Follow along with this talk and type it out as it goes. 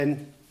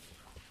In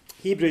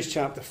Hebrews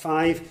chapter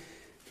 5,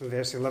 from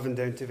verse 11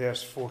 down to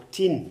verse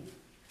 14.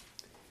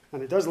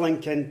 And it does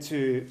link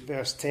into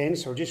verse 10,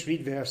 so I'll just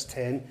read verse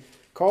 10.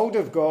 Called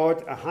of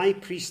God, a high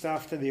priest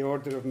after the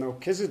order of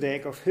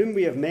Melchizedek, of whom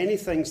we have many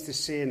things to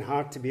say and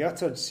hard to be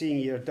uttered, seeing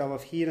ye are dull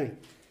of hearing.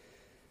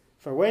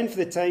 For when for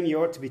the time ye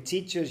ought to be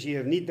teachers, ye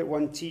have need that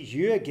one teach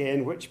you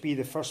again, which be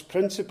the first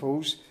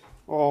principles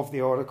of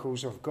the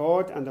oracles of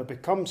God, and are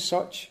become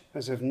such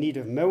as have need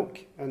of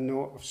milk, and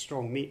not of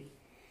strong meat.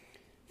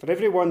 For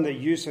every one that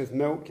useth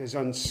milk is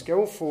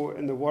unskilful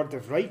in the word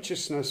of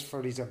righteousness,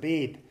 for he is a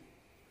babe.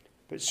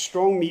 But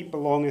strong meat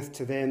belongeth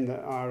to them that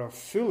are of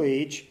full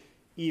age,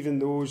 even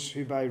those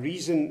who by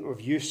reason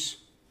of use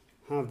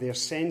have their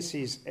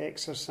senses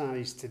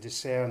exercised to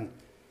discern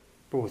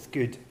both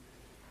good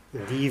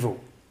and evil.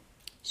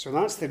 So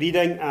that's the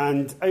reading,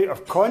 and out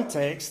of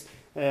context,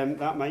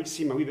 that might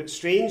seem a wee bit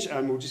strange,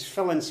 and we'll just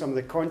fill in some of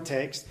the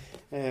context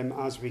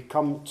as we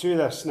come to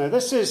this. Now,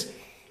 this is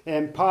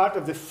part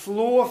of the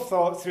flow of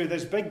thought through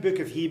this big book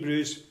of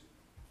Hebrews.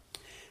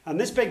 And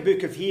this big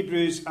book of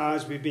Hebrews,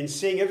 as we've been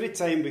saying every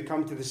time we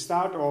come to the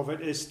start of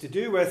it, is to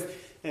do with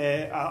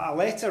a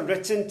letter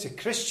written to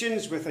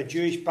Christians with a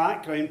Jewish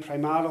background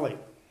primarily.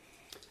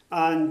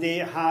 And they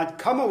had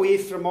come away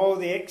from all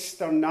the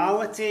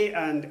externality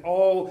and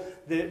all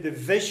the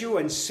visual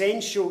and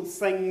sensual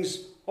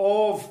things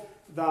of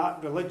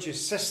that religious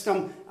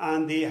system,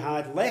 and they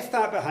had left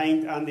that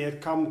behind, and they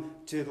had come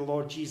to the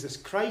Lord Jesus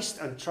Christ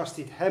and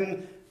trusted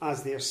him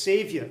as their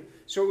Saviour.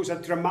 So it was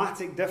a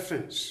dramatic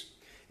difference.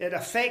 It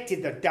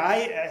affected their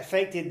diet, it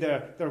affected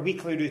their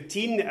weekly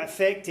routine, it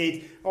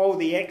affected all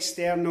the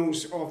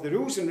externals of the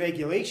rules and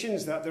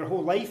regulations that their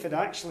whole life had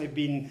actually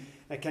been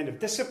kind of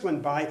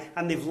disciplined by,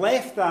 and they've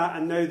left that,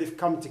 and now they've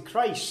come to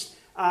Christ.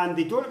 And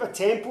they don't have a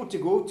temple to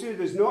go to.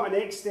 There's not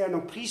an external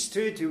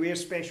priesthood who wear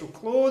special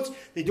clothes.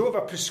 They don't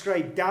have a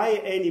prescribed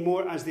diet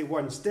anymore as they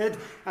once did.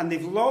 And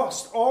they've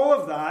lost all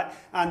of that.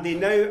 And they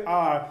now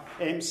are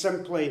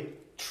simply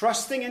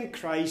trusting in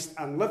Christ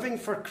and living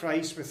for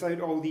Christ without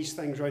all these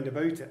things round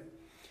about it.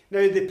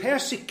 Now, the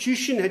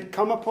persecution had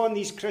come upon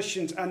these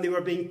Christians, and they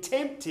were being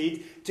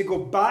tempted to go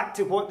back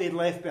to what they'd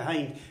left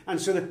behind. And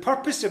so the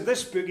purpose of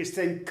this book is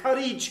to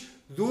encourage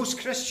those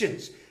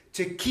Christians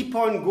to keep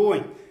on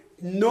going,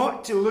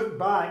 not to look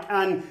back.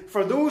 And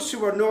for those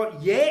who are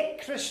not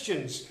yet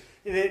Christians,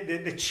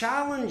 the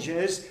challenge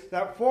is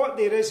that what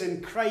there is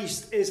in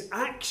Christ is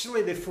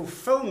actually the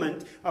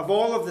fulfillment of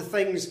all of the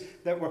things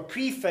that were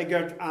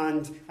prefigured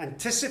and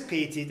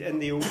anticipated in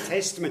the Old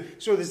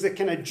Testament. So there's the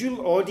kind of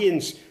dual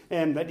audience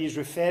that he's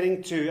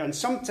referring to. And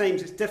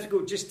sometimes it's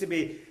difficult just to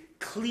be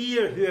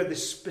clear who are the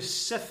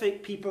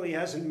specific people he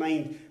has in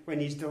mind when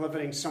he's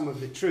delivering some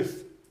of the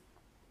truth.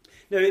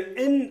 Now,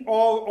 in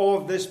all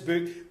of this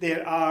book,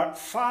 there are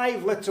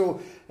five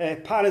little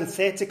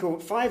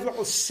five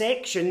little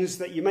sections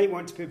that you might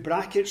want to put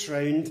brackets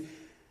round,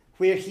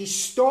 where he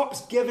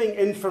stops giving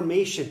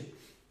information,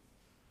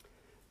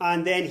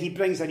 and then he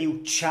brings a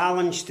real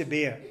challenge to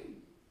bear.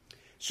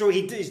 So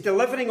he's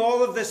delivering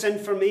all of this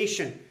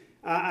information,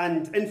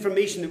 and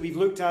information that we've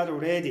looked at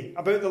already,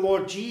 about the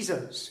Lord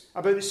Jesus,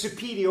 about the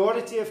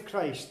superiority of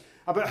Christ,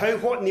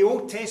 about what in the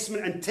Old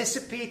Testament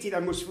anticipated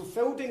and was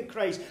fulfilled in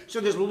Christ.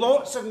 So there's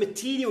lots of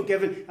material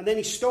given, and then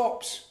he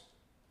stops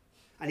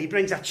and he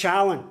brings a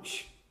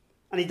challenge.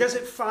 And he does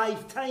it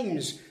 5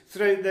 times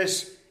throughout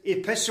this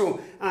epistle.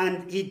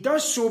 And he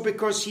does so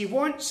because he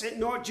wants it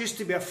not just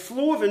to be a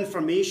flow of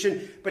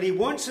information, but he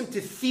wants them to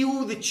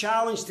feel the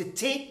challenge, to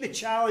take the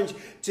challenge,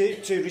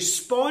 to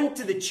respond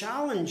to the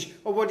challenge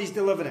of what he's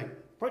delivering.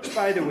 Which,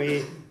 by the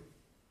way,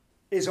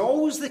 is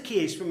always the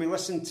case when we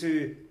listen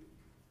to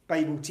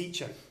Bible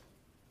teaching.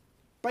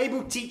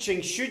 Bible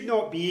teaching should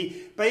never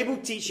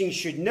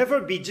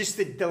be just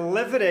the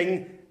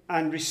delivering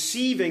and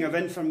receiving of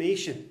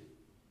information.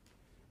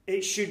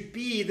 It should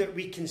be that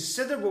we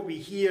consider what we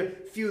hear,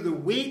 feel the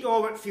weight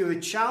of it, feel the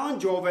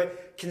challenge of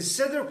it,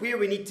 consider where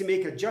we need to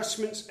make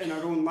adjustments in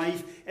our own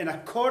life in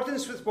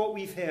accordance with what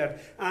we've heard.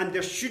 And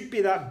there should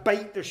be that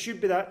bite, there should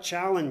be that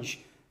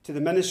challenge to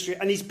the ministry.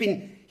 And he's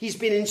been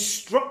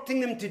instructing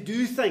them to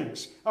do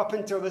things up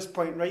until this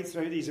point, right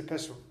throughout his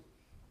epistle.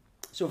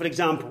 So, for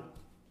example,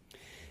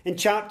 in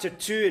chapter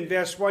 2 in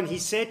verse 1, he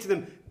said to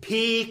them,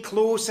 pay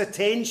close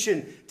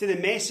attention to the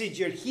message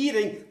you're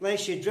hearing,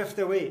 lest you drift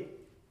away.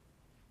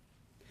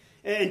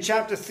 In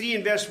chapter 3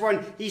 in verse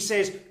 1, he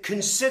says,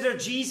 consider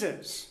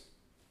Jesus.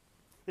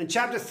 In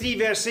chapter 3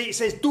 verse 8, he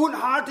says, don't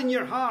harden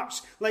your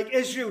hearts like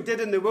Israel did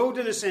in the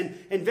wilderness. And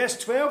in verse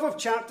 12 of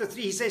chapter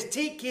 3, he says,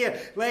 take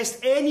care lest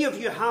any of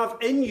you have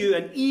in you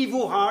an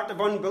evil heart of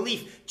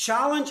unbelief.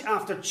 Challenge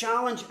after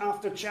challenge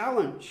after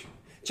challenge.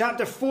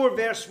 Chapter 4,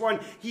 verse 1,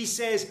 he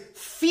says,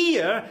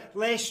 fear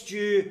lest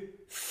you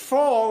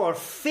fall or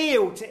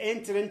fail to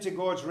enter into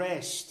God's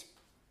rest.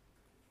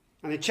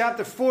 And in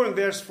chapter 4 and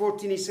verse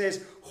 14, he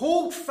says,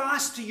 hold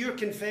fast to your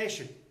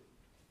confession.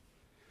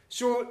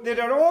 So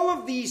there are all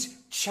of these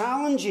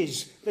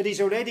challenges that he's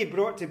already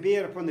brought to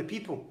bear upon the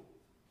people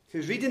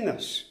who's reading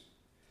this.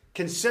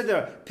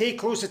 Consider, pay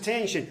close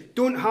attention,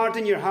 don't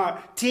harden your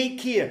heart, take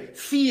care,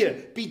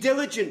 fear, be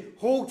diligent,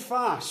 hold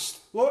fast.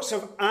 Lots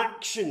of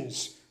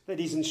actions that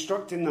he's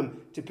instructing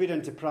them to put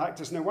into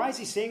practice. Now, why is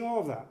he saying all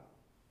of that?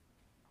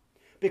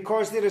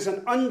 Because there is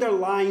an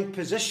underlying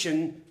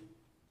position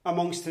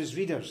amongst his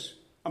readers,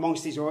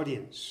 amongst his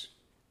audience.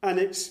 And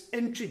it's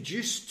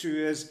introduced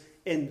to us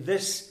in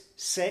this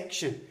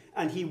section.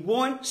 And he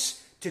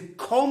wants to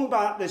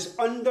combat this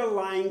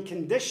underlying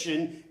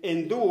condition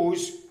in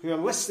those who are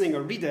listening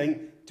or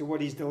reading to what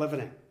he's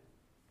delivering.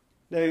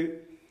 Now,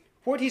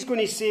 what he's going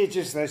to say is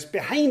just this.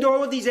 Behind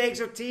all of these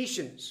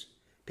exhortations,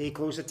 pay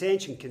close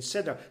attention,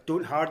 consider,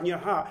 don't harden your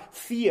heart,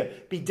 fear,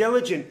 be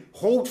diligent,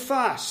 hold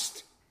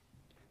fast.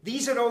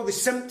 These are all the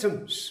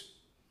symptoms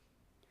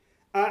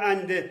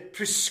and the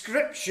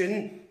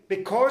prescription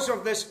because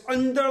of this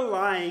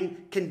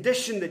underlying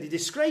condition that he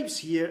describes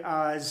here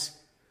as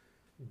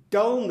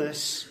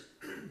dullness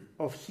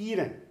of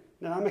hearing.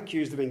 Now, I'm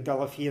accused of being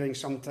dull of hearing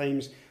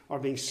sometimes, or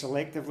being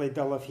selectively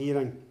dull of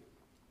hearing.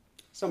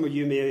 Some of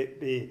you may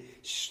be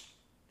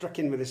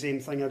stricken with the same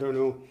thing, I don't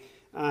know,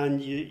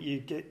 and you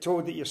get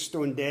told that you're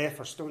stone deaf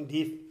or stone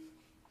deaf,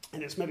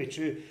 and it's maybe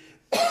true,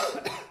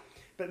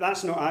 but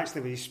that's not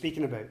actually what he's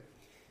speaking about.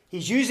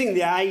 He's using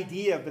the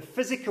idea of the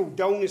physical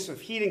dullness of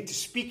hearing to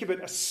speak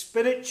about a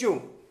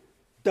spiritual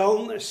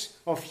dullness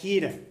of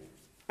hearing,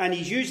 and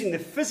he's using the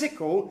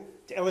physical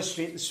to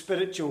illustrate the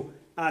spiritual,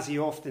 as he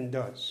often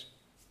does.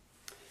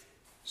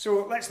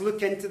 So let's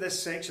look into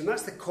this section.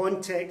 That's the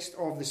context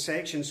of the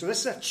section. So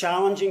this is a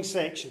challenging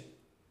section.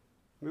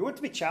 We want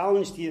to be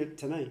challenged here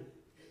tonight.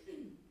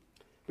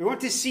 We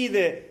want to see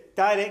the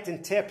direct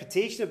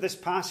interpretation of this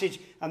passage,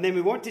 and then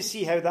we want to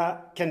see how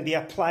that can be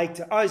applied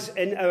to us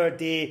in our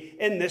day,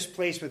 in this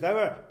place, with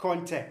our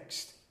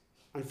context,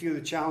 and feel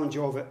the challenge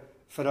of it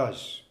for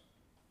us.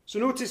 So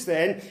notice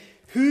then,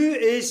 who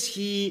is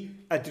he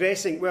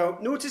addressing? Well,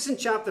 notice in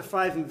chapter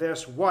 5 and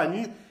verse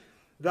 1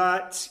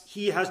 that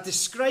he has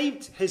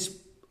described his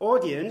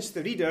audience,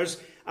 the readers,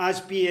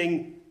 as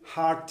being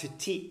hard to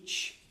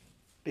teach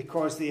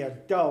because they are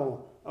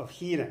dull of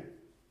hearing.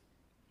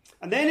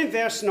 And then in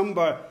verse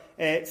number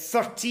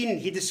 13,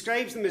 he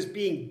describes them as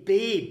being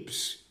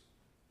babes.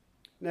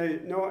 Now,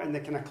 not in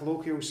the kind of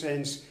colloquial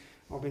sense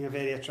of being a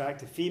very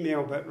attractive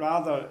female, but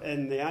rather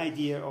in the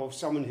idea of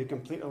someone who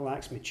completely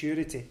lacks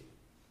maturity.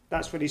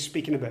 That's what he's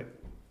speaking about.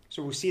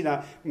 So we'll see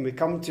that when we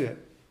come to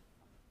it.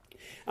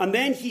 And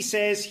then he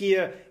says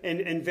here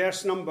in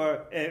verse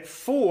number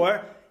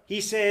 4,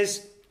 he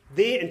says,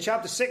 in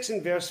chapter 6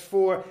 and verse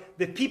 4,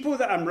 the people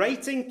that I'm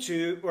writing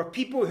to are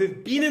people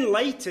who've been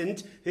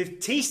enlightened, who've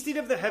tasted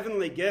of the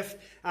heavenly gift,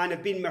 and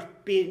have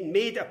been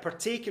made a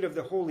partaker of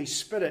the Holy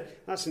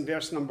Spirit. That's in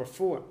verse number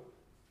 4.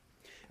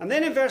 And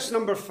then in verse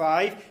number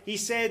 5, he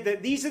said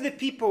that these are the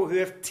people who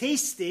have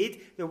tasted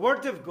the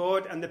word of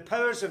God and the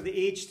powers of the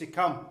age to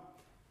come.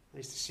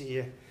 Nice to see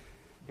you.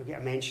 You'll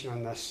get a mention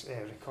on this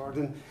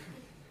recording.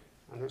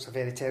 I know it's a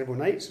very terrible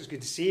night, so it's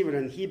good to see you. We're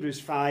in Hebrews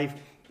 5,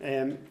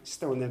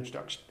 still in the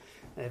introduction.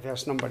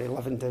 Verse number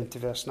 11 down to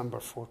verse number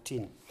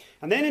 14.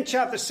 And then in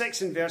chapter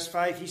 6 and verse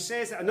 5, he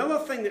says that another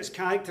thing that's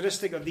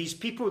characteristic of these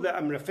people that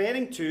I'm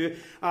referring to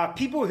are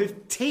people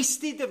who've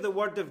tasted of the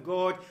word of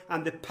God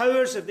and the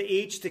powers of the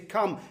age to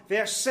come.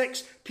 Verse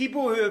 6,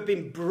 people who have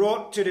been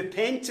brought to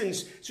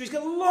repentance. So he's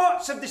got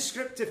lots of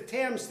descriptive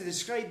terms to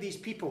describe these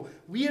people.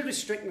 We're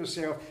restricting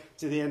ourselves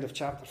to the end of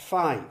chapter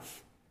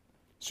 5.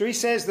 So he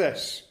says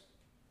this,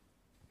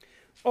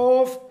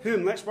 of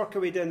whom, let's work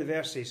our way down the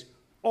verses,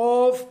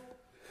 of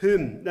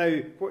whom. Now,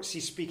 what's he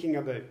speaking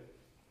about?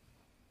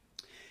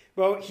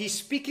 Well, he's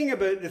speaking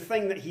about the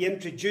thing that he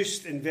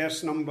introduced in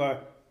verse number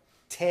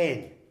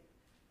 10,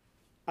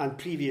 and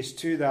previous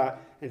to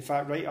that, in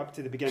fact, right up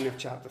to the beginning of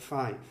chapter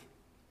 5.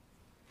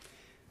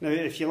 Now,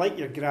 if you like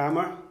your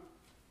grammar,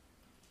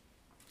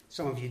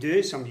 some of you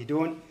do, some of you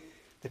don't,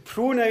 the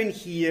pronoun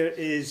here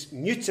is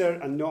neuter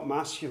and not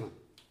masculine.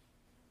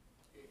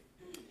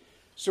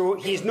 So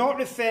he's not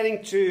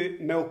referring to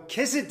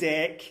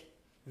Melchizedek,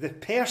 the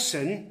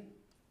person,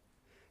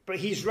 but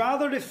he's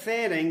rather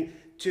referring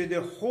to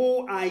the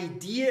whole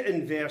idea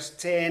in verse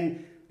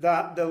 10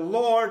 that the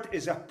Lord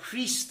is a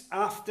priest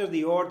after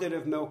the order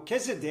of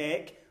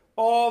Melchizedek,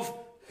 of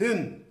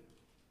whom.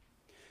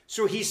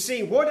 So he's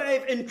saying, what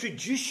I've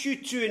introduced you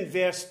to in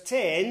verse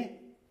 10,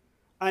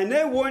 I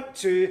now want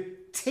to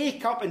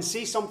take up and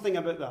say something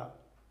about that.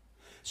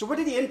 So what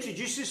did he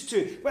introduce us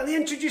to? Well, he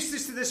introduced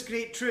us to this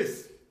great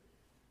truth,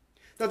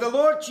 that the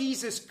Lord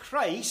Jesus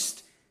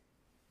Christ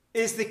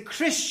is the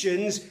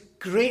Christian's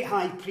great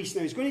high priest.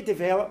 Now, he's going to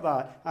develop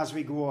that as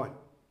we go on.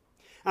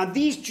 And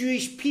these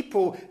Jewish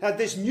people had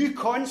this new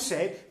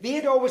concept. They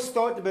had always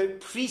thought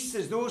about priests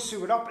as those who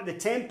were up at the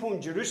temple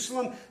in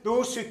Jerusalem,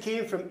 those who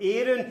came from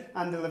Aaron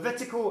and the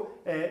Levitical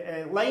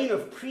line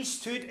of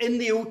priesthood in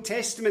the Old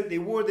Testament. They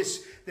wore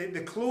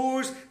the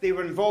clothes, they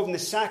were involved in the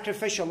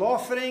sacrificial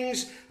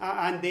offerings,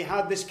 and they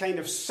had this kind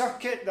of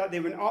circuit that they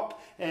went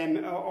up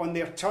on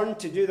their turn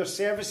to do their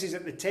services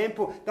at the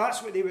temple.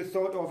 That's what they were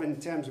thought of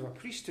in terms of a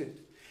priesthood.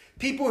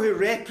 People who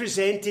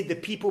represented the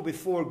people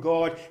before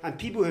God and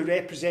people who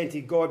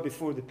represented God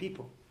before the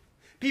people.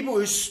 People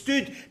who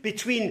stood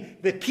between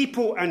the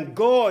people and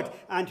God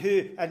and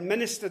who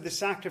administered the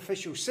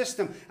sacrificial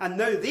system. And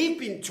now they've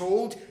been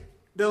told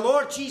the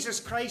Lord Jesus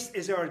Christ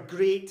is our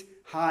great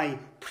high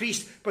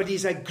priest. But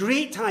he's a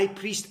great high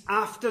priest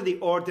after the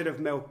order of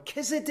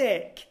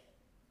Melchizedek,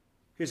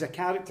 who's a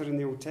character in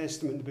the Old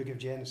Testament, the book of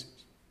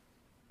Genesis.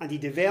 And he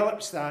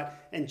develops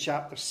that in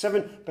chapter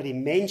 7, but he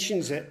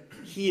mentions it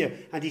here.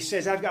 And he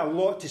says, I've got a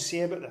lot to say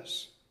about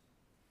this.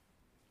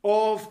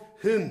 Of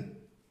whom?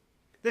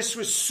 This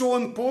was so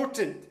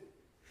important.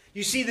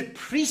 You see, the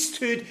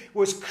priesthood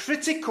was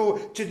critical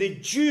to the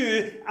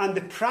Jew and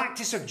the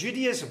practice of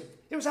Judaism.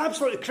 It was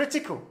absolutely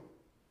critical.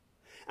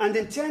 And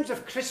in terms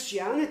of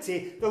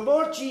Christianity, the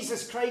Lord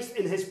Jesus Christ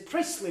in his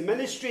priestly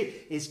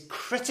ministry is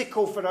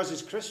critical for us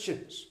as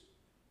Christians.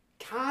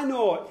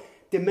 Cannot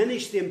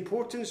diminish the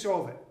importance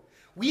of it.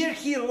 We are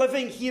here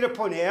living here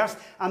upon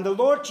earth, and the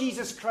Lord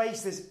Jesus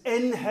Christ is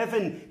in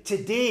heaven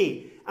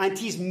today, and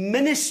he's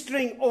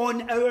ministering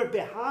on our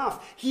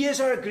behalf. He is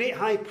our great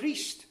high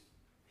priest.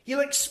 He'll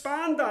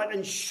expand that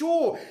and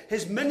show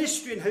his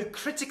ministry and how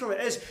critical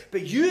it is.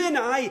 But you and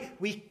I,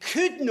 we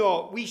could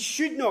not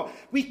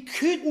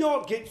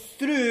get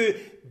through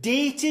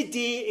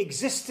day-to-day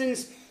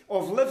existence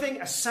of living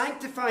a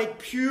sanctified,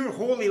 pure,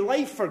 holy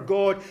life for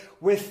God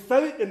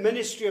without the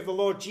ministry of the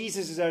Lord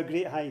Jesus as our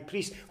great high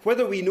priest,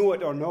 whether we know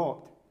it or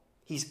not.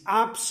 He's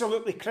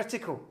absolutely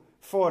critical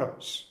for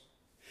us.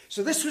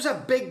 So this was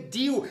a big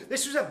deal.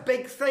 This was a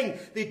big thing.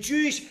 The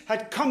Jews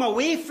had come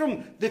away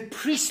from the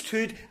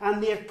priesthood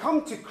and they had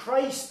come to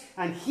Christ,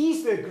 and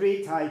he's their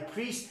great high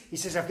priest. He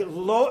says, I've got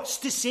lots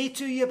to say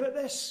to you about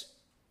this.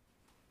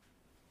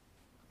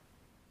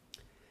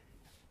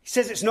 He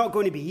says it's not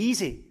going to be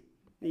easy.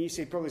 And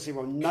you probably say,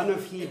 well, none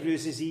of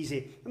Hebrews is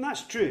easy. And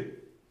that's true.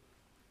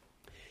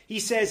 He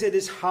says it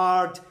is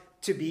hard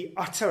to be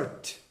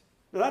uttered.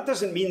 Now, that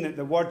doesn't mean that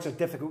the words are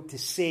difficult to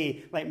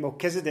say, like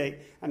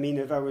Melchizedek. I mean,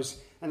 if I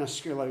was in a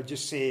school, I would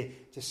just say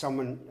to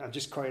someone, I'd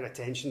just call your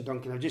attention,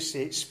 Duncan, I'd just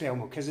say, spell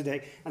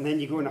Melchizedek, and then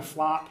you go in a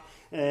flap,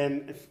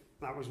 if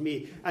that was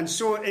me. And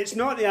so it's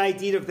not the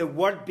idea of the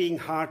word being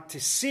hard to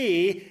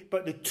say,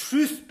 but the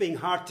truth being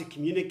hard to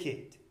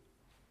communicate.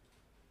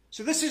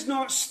 So this is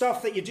not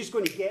stuff that you're just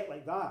going to get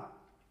like that.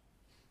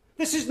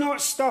 This is not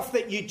stuff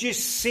that you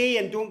just say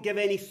and don't give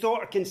any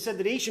thought or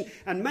consideration.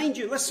 And mind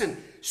you, listen,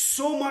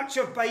 so much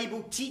of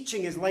Bible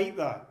teaching is like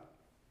that.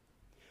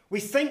 We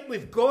think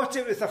we've got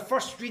it with a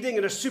first reading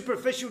or a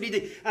superficial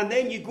reading, and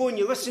then you go and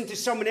you listen to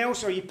someone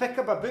else, or you pick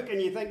up a book and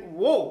you think,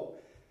 whoa,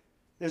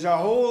 there's a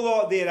whole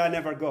lot there I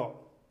never got.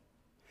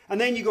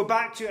 And then you go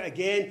back to it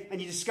again and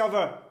you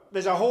discover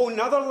there's a whole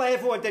other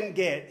level I didn't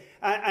get.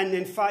 And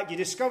in fact, you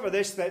discover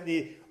this, that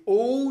the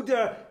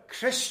older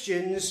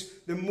Christians,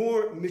 the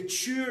more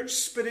mature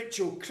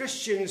spiritual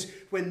Christians,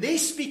 when they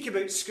speak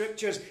about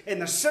scriptures in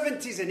their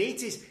 70s and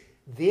 80s,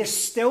 they're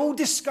still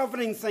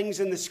discovering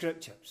things in the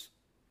scriptures.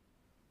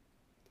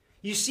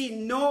 You see,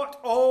 not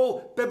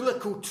all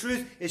biblical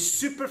truth is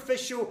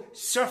superficial,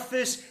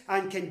 surface,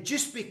 and can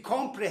just be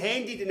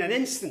comprehended in an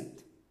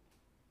instant,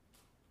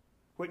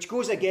 which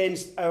goes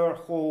against our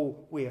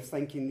whole way of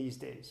thinking these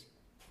days.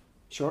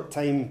 Short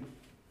time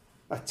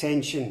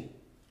attention.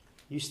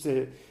 Used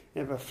to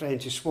have a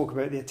friend who spoke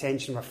about the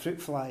attention of a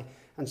fruit fly,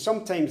 and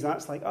sometimes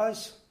that's like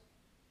us.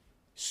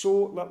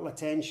 So little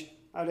attention.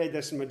 I read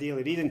this in my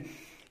daily reading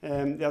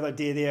the other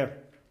day there,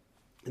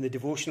 in the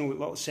devotional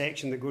little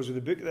section that goes with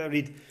the book that I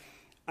read,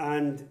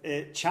 and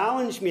it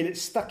challenged me, and it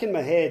stuck in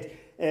my head.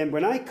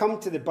 When I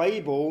come to the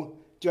Bible,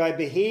 do I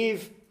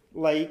behave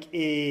like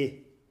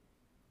a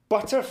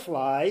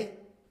butterfly,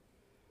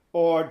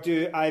 or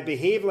do I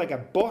behave like a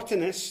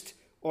botanist,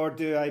 or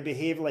do I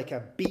behave like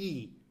a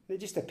bee? It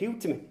just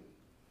appealed to me.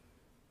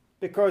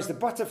 Because the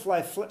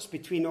butterfly flips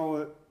between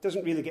all,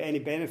 doesn't really get any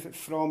benefit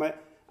from it,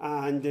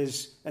 and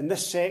is in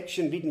this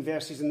section reading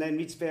verses and then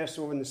reads verse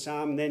over in the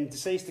Psalm, and then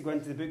decides to go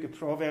into the book of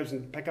Proverbs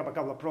and pick up a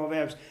couple of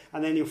Proverbs,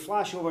 and then he'll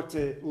flash over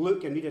to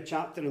Luke and read a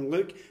chapter in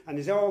Luke, and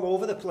he's all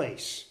over the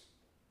place.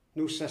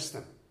 No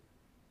system.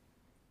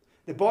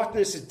 The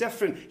botanist is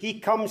different. He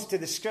comes to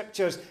the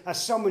scriptures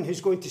as someone who's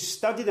going to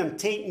study them,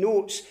 take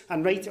notes,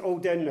 and write it all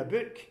down in a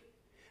book.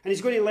 And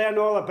he's going to learn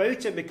all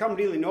about it, become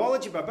really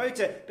knowledgeable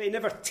about it, but he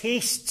never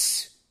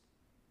tastes.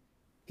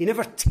 He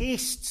never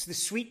tastes the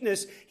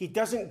sweetness. He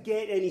doesn't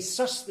get any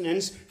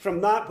sustenance from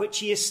that which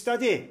he has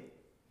studied.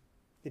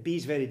 The bee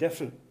is very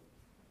different.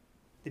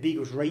 The bee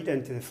goes right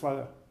into the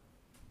flower.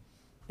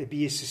 The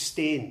bee is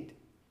sustained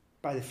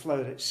by the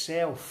flower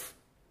itself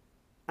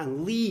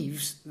and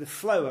leaves the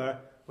flower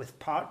with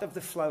part of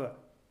the flower.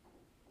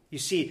 You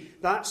see,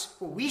 that's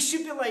what we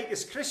should be like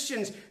as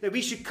Christians, that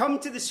we should come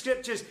to the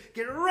scriptures,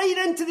 get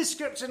right into the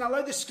scripture and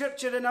allow the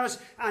scripture in us,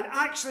 and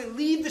actually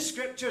leave the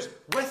scriptures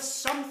with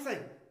something.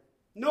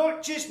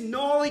 Not just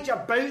knowledge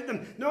about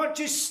them, not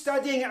just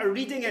studying it or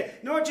reading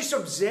it, not just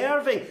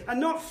observing and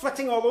not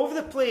flitting all over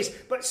the place,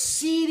 but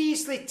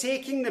seriously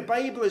taking the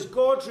Bible as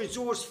God's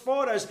resource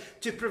for us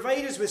to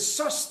provide us with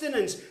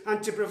sustenance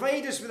and to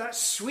provide us with that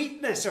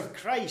sweetness of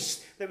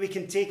Christ that we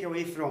can take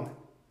away from it.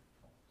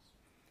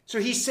 So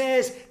he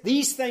says,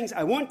 these things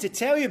I want to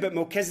tell you about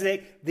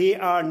Melchizedek, they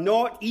are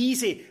not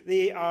easy.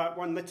 They are,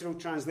 one literal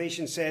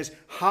translation says,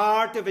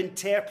 hard of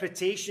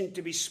interpretation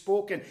to be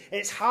spoken.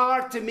 It's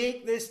hard to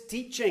make this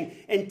teaching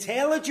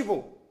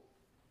intelligible.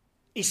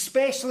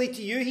 Especially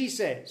to you, he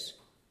says.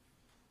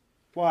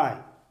 Why?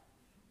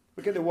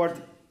 Look at the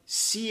word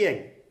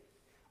seeing.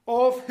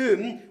 Of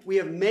whom we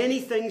have many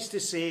things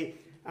to say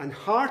and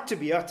hard to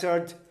be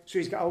uttered. So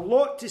he's got a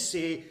lot to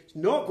say. It's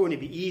not going to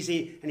be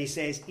easy. And he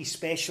says,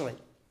 especially.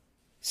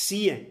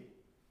 Seeing.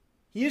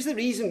 Here's the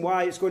reason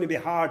why it's going to be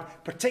hard,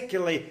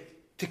 particularly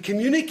to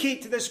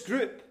communicate to this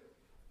group.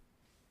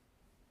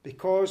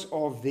 Because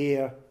of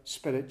their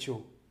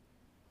spiritual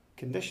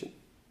condition.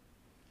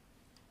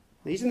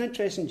 Now, here's an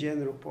interesting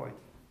general point.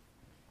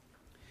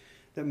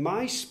 That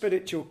my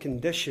spiritual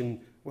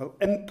condition will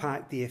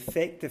impact the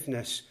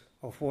effectiveness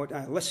of what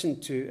I listen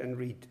to and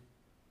read.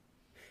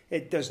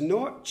 It does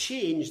not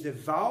change the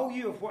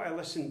value of what I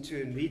listen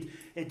to and read.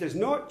 It does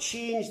not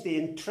change the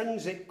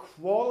intrinsic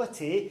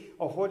quality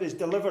of what is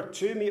delivered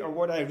to me or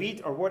what I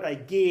read or what I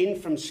gain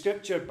from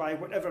Scripture by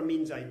whatever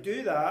means I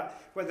do that,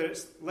 whether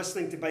it's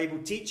listening to Bible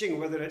teaching,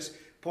 or whether it's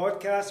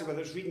podcasts, or whether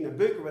it's reading a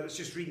book, or whether it's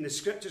just reading the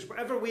Scriptures,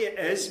 whatever way it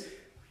is,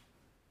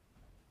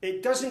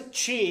 it doesn't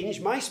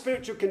change, my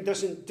spiritual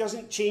condition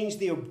doesn't change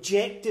the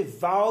objective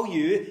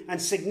value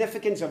and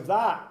significance of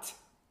that.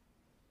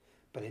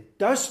 But it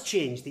does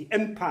change the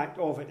impact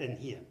of it in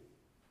here.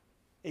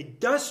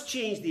 It does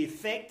change the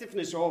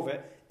effectiveness of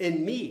it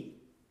in me.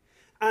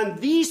 And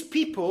these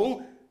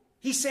people,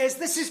 he says,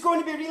 this is going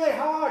to be really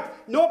hard.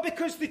 Not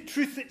because the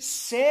truth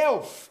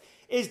itself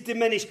is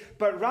diminished,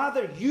 but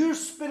rather your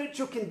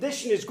spiritual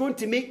condition is going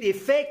to make the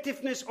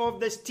effectiveness of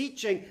this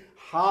teaching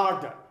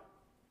harder.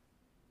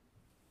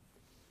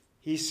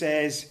 He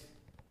says,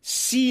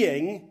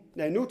 seeing,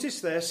 now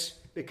notice this,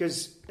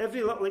 because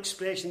every little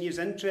expression here is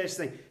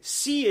interesting.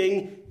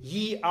 Seeing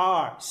ye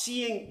are.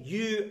 Seeing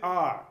you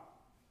are.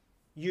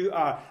 You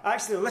are.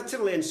 Actually,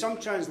 literally, in some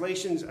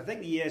translations, I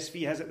think the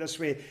ESV has it this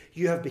way,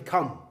 you have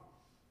become.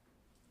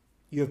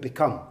 You have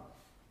become.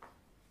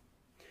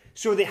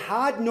 So they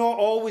had not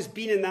always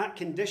been in that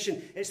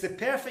condition. It's the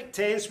perfect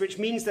tense, which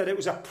means that it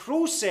was a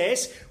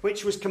process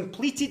which was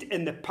completed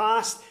in the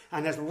past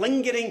and has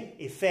lingering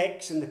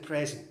effects in the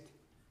present.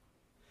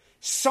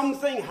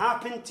 Something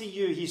happened to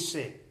you, he's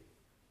saying.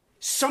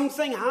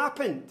 Something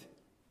happened.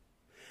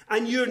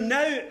 And you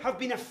now have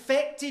been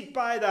affected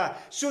by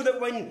that. So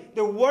that when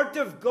the Word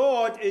of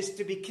God is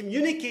to be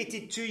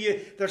communicated to you,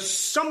 there's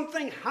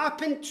something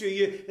happened to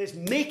you that's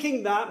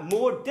making that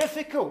more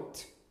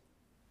difficult.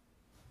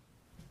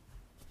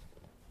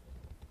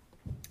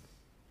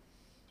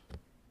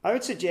 I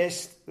would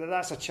suggest that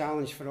that's a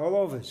challenge for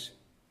all of us.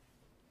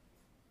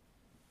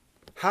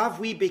 Have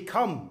we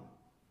become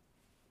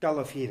dull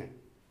of hearing?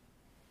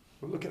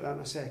 We'll look at that in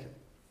a second.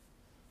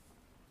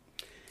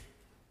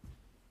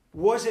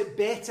 Was it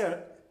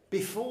better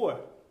before?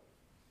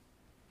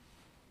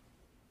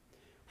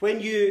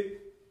 When you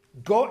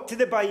got to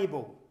the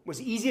Bible, was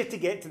it easier to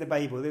get to the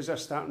Bible? There's our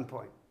starting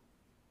point.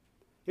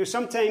 You know,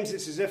 sometimes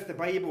it's as if the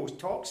Bible is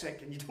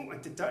toxic and you don't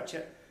want to touch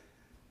it.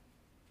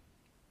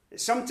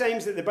 It's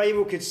sometimes that the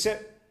Bible could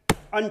sit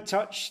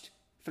untouched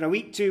for a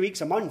week, 2 weeks,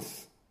 a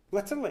month.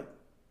 Literally.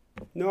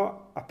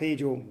 Not a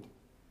page opened.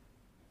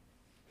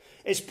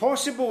 It's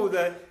possible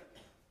that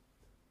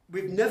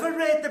we've never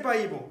read the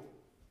Bible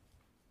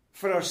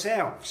for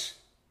ourselves.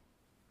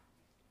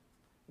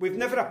 We've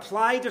never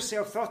applied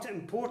ourselves, thought it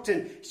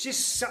important. It's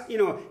just, you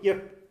know,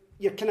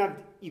 you've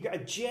got a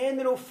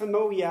general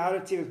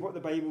familiarity with what the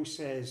Bible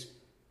says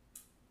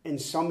in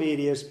some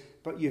areas,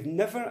 but you've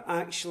never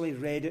actually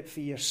read it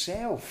for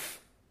yourself.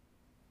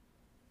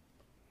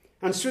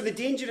 And so the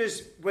danger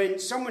is when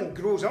someone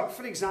grows up,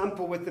 for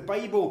example, with the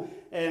Bible,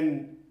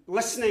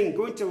 listening,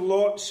 going to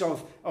lots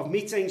of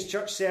meetings,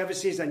 church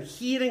services, and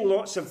hearing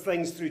lots of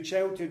things through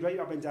childhood right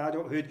up into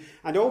adulthood,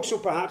 and also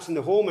perhaps in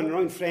the home and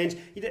around friends,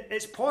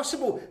 it's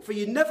possible for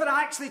you never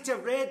actually to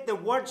have read the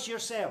words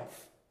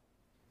yourself.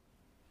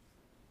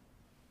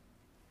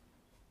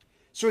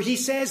 So he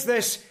says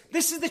this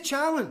is the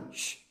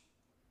challenge.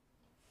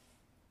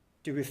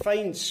 Do we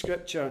find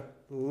Scripture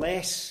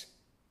less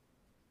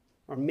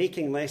or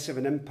making less of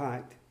an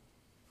impact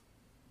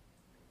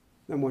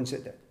than once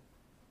it did?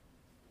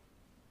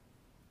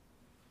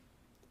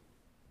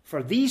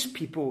 For these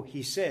people,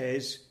 he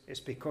says, it's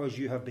because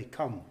you have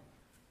become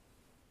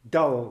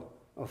dull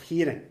of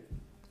hearing.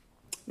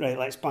 Right,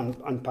 let's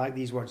unpack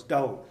these words,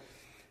 dull.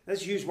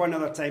 Let's use one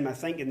other time, I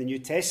think, in the New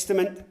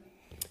Testament.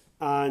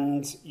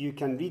 And you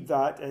can read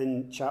that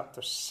in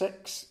chapter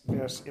 6,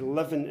 verse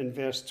 11 and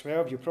verse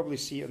 12. You'll probably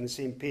see it on the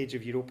same page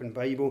of your open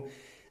Bible.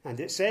 And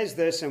it says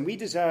this, and we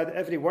desire that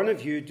every one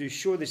of you do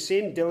show the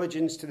same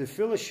diligence to the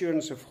full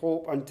assurance of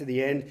hope unto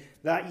the end,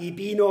 that ye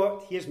be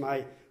not, here's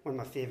one of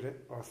my favourite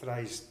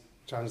authorised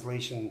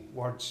translation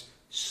words,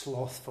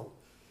 slothful.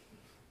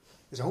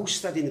 There's a whole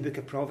study in the book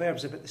of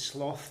Proverbs about the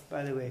sloth,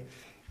 by the way.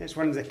 It's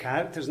one of the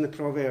characters in the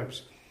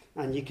Proverbs,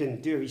 and you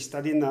can do a wee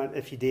study in that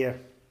if you dare.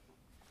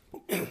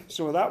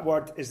 So that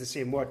word is the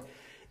same word.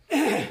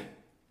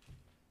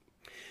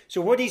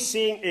 So what he's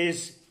saying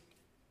is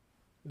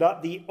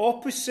that the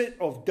opposite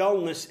of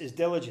dullness is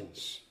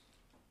diligence.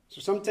 So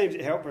sometimes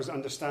it helps us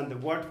understand the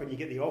word when you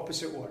get the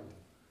opposite word.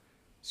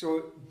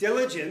 So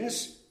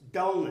diligence,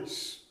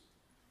 dullness.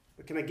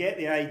 But can I get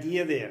the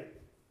idea there?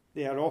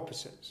 They are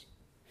opposites.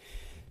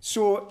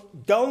 So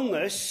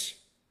dullness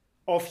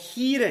of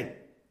hearing,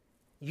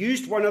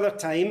 used one other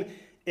time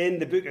in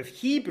the book of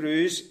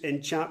Hebrews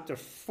in chapter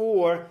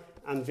 4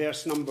 and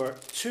verse number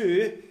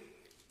 2.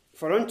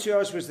 For unto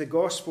us was the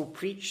gospel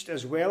preached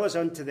as well as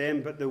unto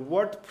them, but the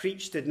word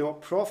preached did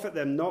not profit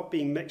them, not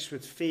being mixed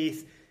with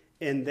faith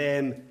in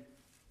them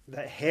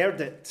that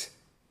heard it.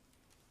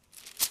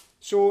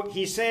 So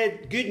he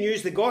said, good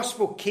news, the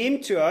gospel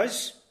came to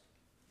us,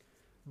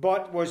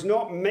 but was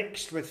not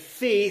mixed with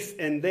faith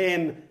in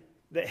them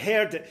that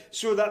heard it.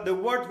 So that the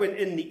word went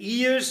in the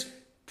ears,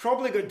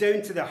 probably got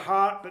down to the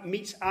heart, but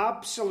meets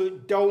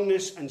absolute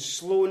dullness and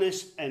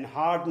slowness and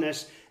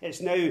hardness. It's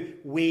now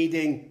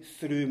wading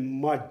through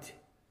mud.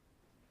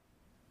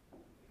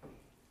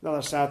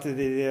 Another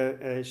Saturday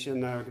there,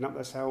 Sharon and I were going up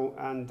this hill,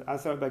 and I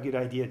thought it would be a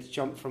good idea to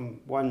jump from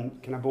one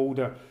kind of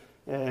boulder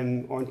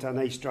onto a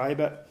nice dry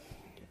bit,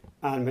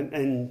 and went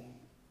in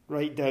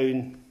right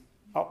down,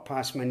 up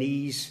past my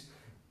knees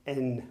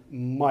in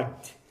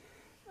mud.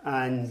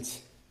 And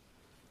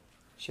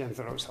Sharon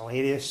thought it was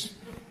hilarious.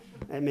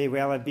 It may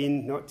well have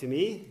been, not to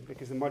me,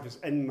 because the mud was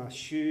in my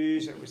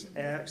shoes, it was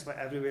actually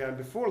everywhere. And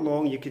before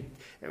long,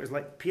 it was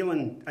like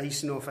peeling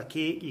icing off a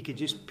cake. You could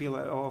just peel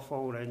it off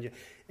all around you.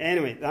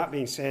 Anyway, that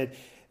being said,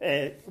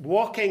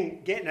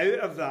 walking, getting out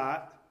of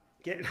that,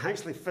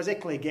 actually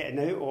physically getting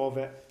out of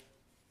it,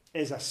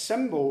 is a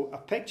symbol, a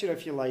picture,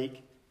 if you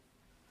like,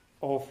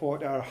 of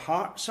what our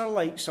hearts are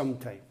like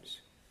sometimes.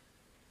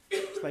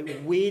 It's like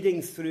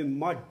wading through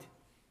mud.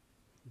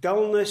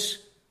 Dullness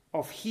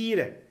of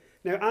hearing.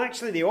 Now,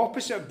 actually, the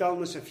opposite of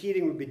dullness of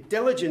hearing would be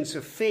diligence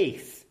of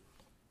faith.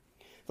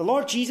 The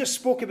Lord Jesus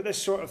spoke about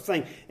this sort of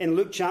thing in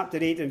Luke chapter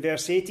 8 and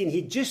verse 18.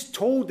 He just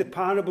told the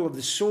parable of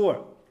the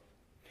sower.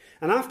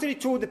 And after he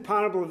told the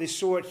parable of the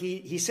sower,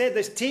 he said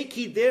this, take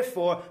heed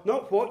therefore,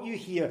 not what you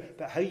hear,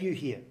 but how you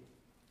hear.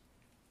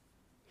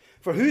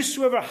 For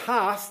whosoever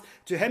hath,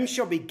 to him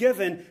shall be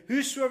given.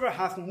 Whosoever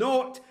hath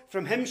not,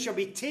 from him shall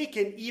be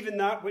taken, even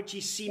that which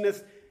he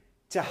seemeth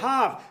to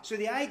have. So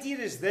the idea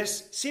is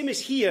this, same as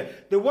here,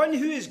 the one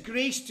who is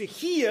graced to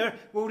hear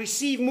will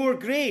receive more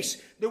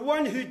grace. The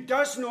one who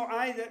does not,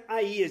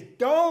 i.e. is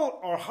dull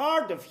or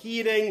hard of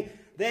hearing,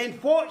 then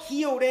what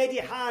he already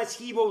has,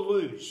 he will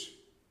lose.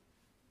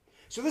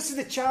 So this is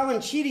the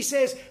challenge here. He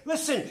says,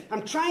 listen,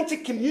 I'm trying to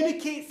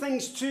communicate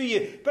things to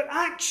you, but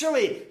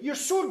actually you're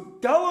so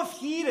dull of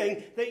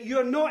hearing that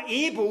you're not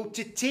able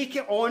to take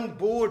it on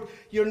board.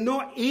 You're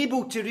not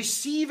able to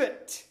receive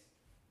it.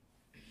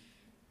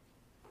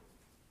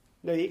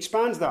 Now he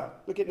expands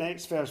that. Look at the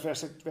next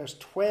verse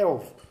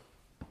 12.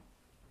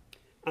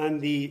 And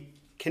the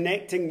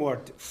connecting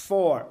word,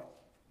 for.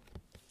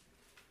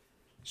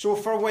 So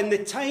for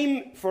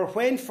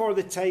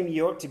the time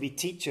ye ought to be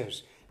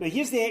teachers. Now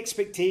here's the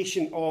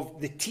expectation of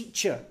the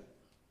teacher.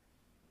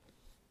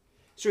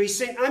 So he's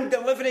saying, I'm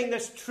delivering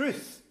this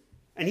truth.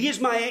 And here's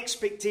my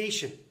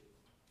expectation.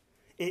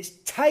 It's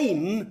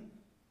time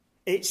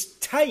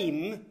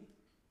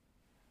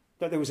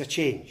that there was a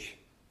change.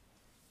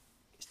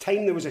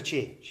 Time there was a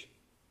change.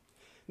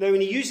 Now,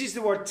 when he uses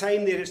the word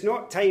time there, it's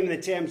not time in the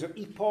terms of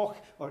epoch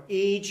or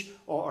age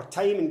or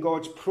time in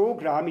God's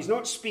program. He's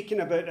not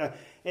speaking about an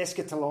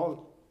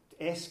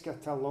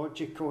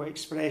eschatological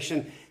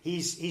expression.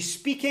 He's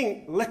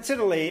speaking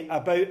literally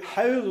about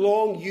how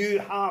long you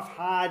have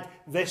had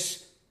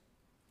this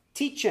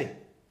teaching.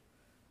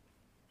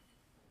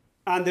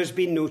 And there's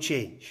been no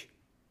change.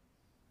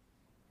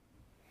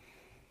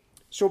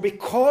 So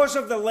because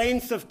of the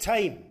length of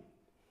time,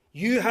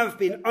 you have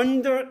been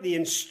under the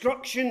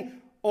instruction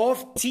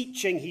of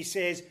teaching, he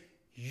says,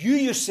 you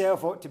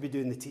yourself ought to be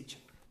doing the teaching.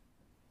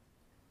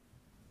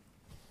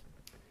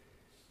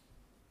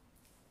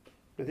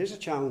 Now there's a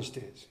challenge to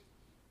it.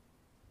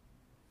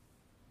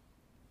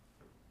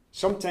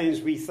 Sometimes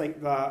we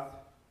think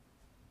that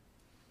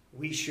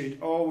we should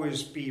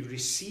always be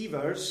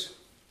receivers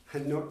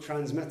and not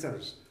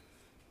transmitters.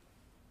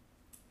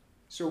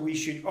 So we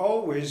should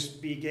always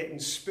be getting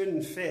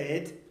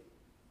spoon-fed.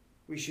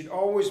 We should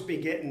always be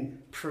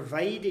getting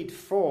provided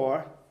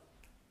for,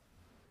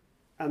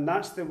 and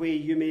that's the way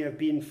you may have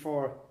been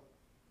for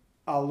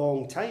a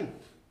long time.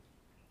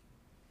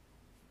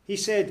 He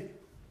said,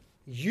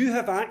 you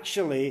have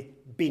actually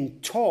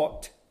been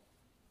taught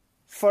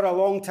for a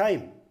long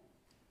time.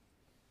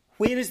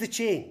 Where is the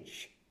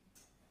change?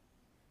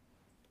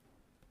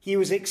 He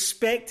was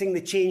expecting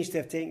the change to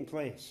have taken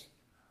place.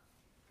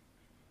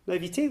 Now,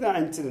 if you take that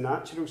into the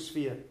natural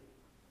sphere,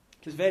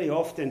 because very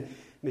often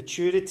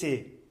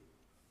maturity,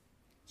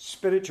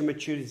 spiritual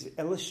maturity, is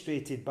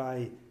illustrated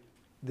by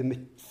the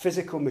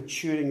physical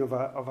maturing of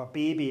a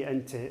baby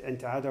into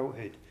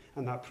adulthood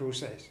and that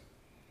process.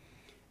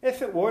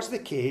 If it was the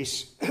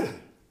case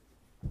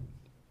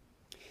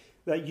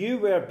that you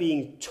were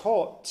being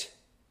taught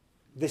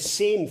the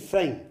same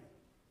thing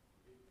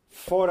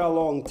for a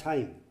long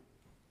time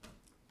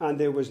and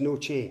there was no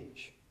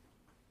change,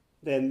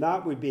 then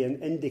that would be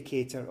an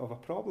indicator of a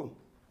problem.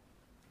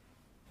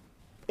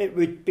 It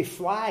would be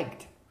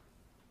flagged.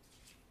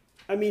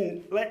 I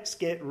mean, let's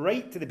get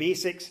right to the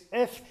basics.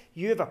 If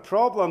you have a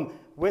problem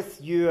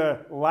with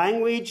your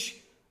language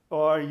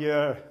or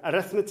your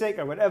arithmetic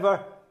or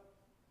whatever,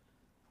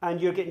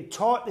 and you're getting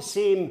taught the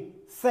same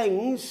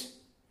things,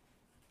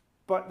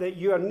 but that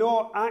you are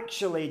not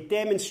actually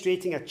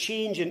demonstrating a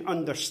change in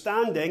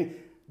understanding,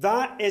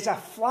 that is a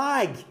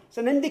flag. It's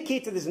an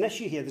indicator there's an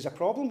issue here, there's a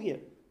problem here.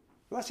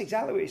 Well, that's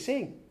exactly what he's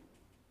saying.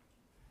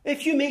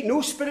 If you make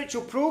no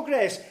spiritual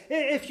progress,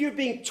 if you're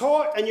being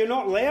taught and you're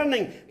not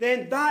learning,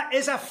 then that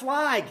is a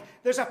flag.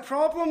 There's a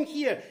problem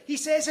here. He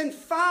says, in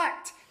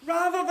fact,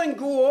 rather than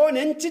go on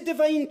into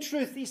divine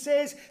truth, he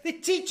says, the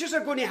teachers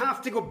are going to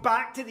have to go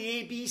back to the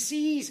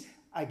ABCs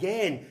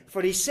again.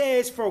 For he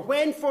says, for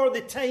when for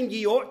the time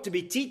ye ought to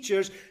be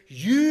teachers,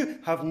 you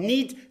have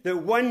need that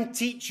one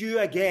teach you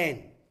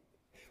again,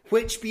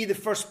 which be the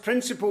first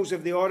principles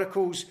of the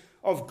oracles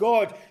of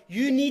God.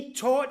 You need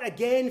taught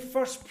again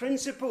first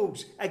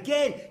principles.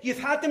 Again, you've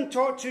had them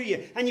taught to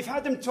you, and you've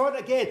had them taught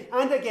again,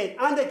 and again,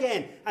 and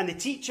again. And the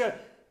teacher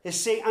is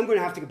saying, I'm going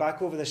to have to go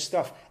back over this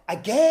stuff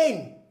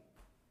again.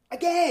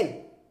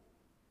 Again.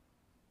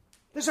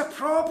 There's a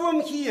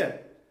problem here.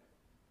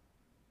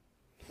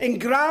 In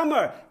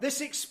grammar,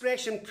 this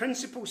expression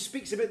principle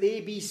speaks about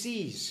the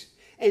ABCs.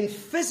 In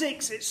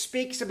physics, it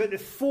speaks about the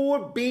four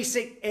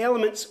basic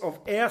elements of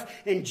earth.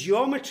 In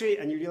geometry,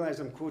 and you realise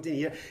I'm quoting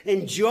here,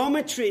 in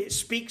geometry it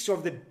speaks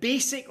of the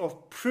basic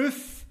of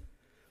proof,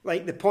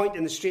 like the point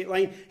in the straight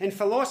line. In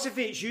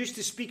philosophy, it's used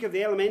to speak of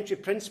the elementary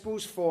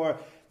principles for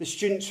the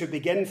students who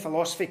begin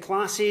philosophy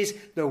classes.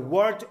 The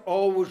word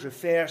always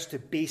refers to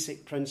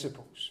basic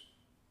principles.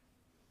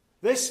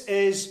 This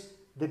is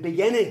the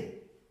beginning.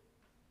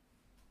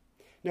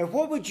 Now,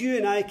 what would you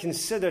and I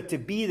consider to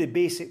be the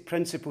basic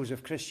principles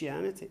of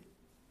Christianity?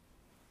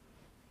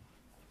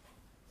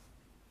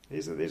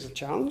 There's a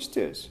challenge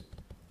to us.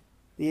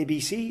 The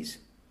ABCs.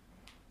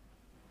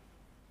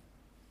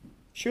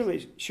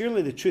 Surely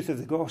the truth of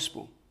the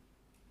gospel.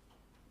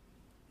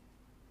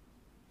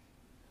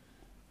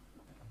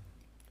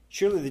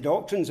 Surely the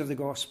doctrines of the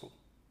gospel.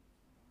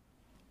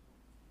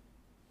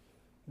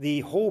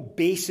 The whole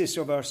basis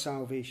of our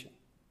salvation.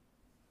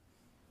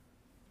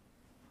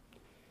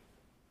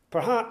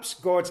 Perhaps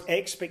God's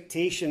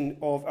expectation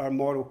of our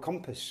moral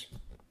compass.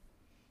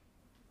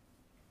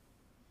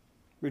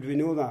 Would we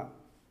know that?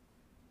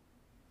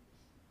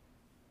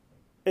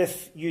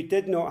 If you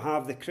did not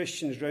have the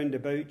Christians round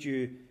about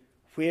you,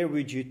 where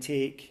would you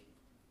take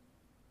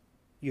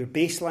your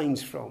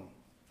baselines from?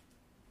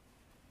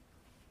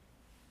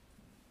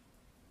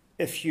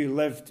 If you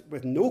lived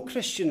with no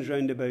Christians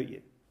round about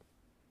you,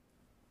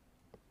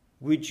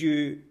 would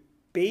you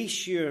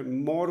base your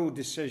moral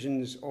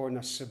decisions on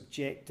a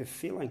subjective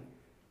feeling?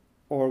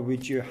 Or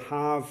would you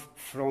have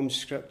from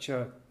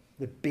Scripture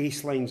the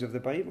baselines of the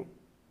Bible?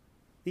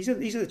 These are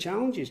the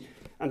challenges.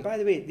 And by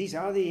the way, these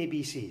are the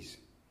ABCs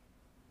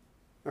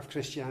of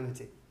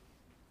Christianity.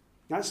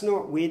 That's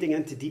not wading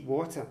into deep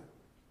water.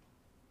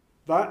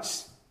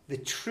 That's the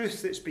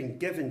truth that's been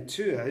given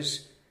to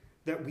us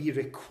that we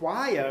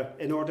require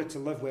in order to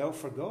live well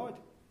for God.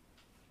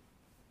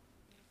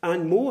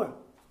 And more.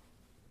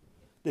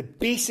 The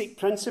basic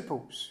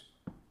principles.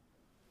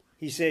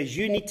 He says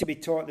you need to be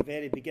taught the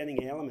very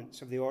beginning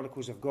elements of the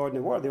oracles of God.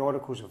 Now, what are the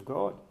oracles of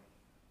God?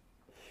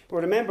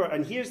 Well, remember,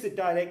 and here's the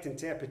direct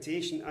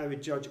interpretation I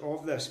would judge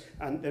of this,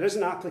 and there is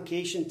an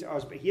application to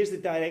us, but here's the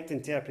direct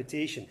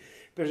interpretation.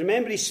 But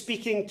remember, he's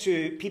speaking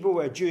to people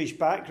with a Jewish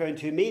background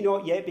who may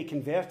not yet be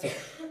converted,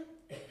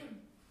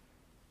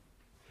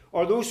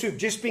 or those who've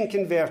just been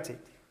converted.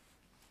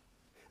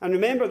 And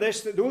remember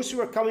this, that those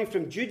who are coming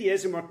from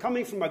Judaism were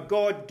coming from a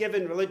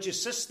God-given religious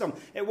system.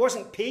 It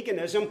wasn't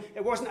paganism,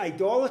 it wasn't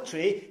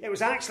idolatry, it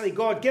was actually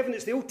God-given.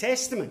 It's the Old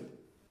Testament.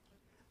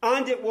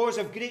 And it was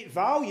of great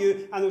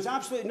value, and there was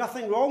absolutely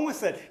nothing wrong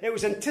with it. It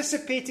was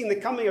anticipating the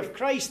coming of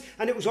Christ,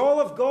 and it was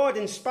all of God,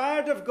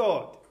 inspired of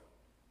God.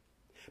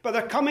 But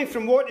they're coming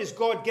from what is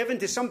God-given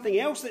to something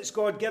else that's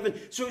God-given.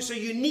 So it's a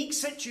unique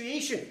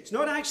situation. It's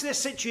not actually a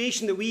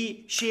situation that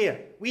we share.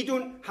 We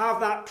don't have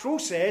that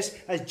process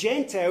as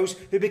Gentiles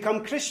who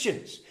become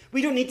Christians.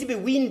 We don't need to be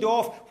weaned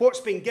off what's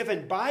been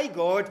given by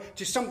God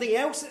to something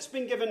else that's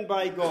been given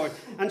by God.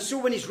 And so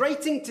when he's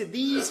writing to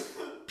these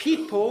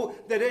people,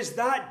 there is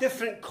that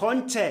different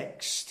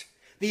context.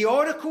 The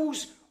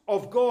oracles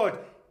of God.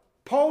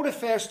 Paul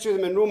refers to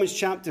them in Romans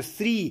chapter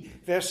 3,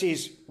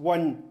 verses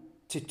 1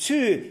 to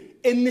 2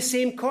 in the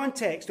same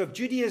context of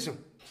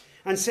Judaism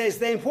and says,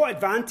 then what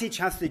advantage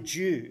hath the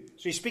Jew?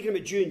 So he's speaking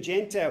about Jew and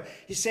Gentile.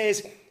 He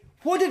says,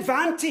 what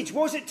advantage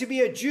was it to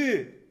be a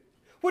Jew?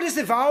 What is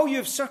the value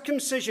of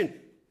circumcision?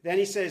 Then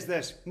he says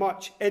this,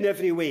 much in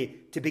every way.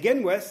 To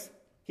begin with,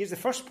 here's the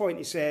first point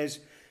he says,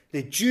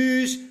 the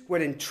Jews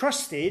were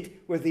entrusted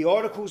with the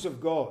oracles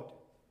of God.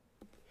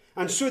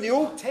 And so the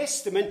Old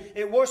Testament,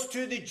 it was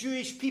to the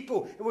Jewish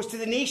people, it was to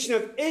the nation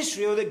of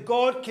Israel that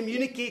God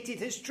communicated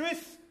his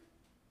truth.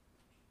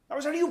 That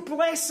was a real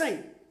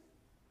blessing.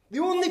 The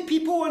only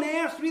people on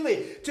earth,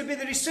 really, to be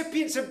the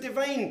recipients of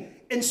divine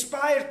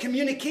inspired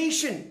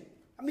communication.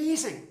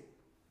 Amazing.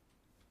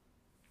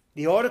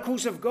 The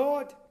oracles of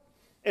God.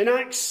 In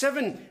Acts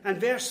 7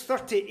 and verse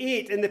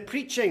 38, in the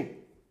preaching,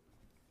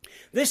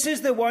 this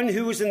is the one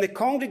who was in the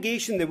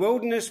congregation in the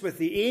wilderness with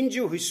the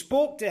angel who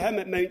spoke to him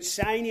at Mount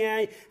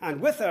Sinai,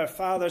 and with our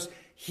fathers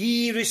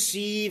he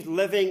received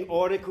living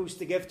oracles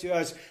to give to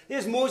us.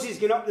 There's Moses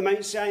going up the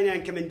Mount Sinai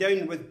and coming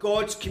down with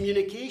God's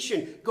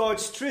communication,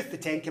 God's truth, the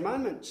Ten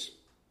Commandments.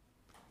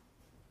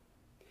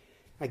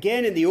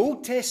 Again, in the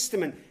Old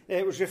Testament,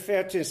 it was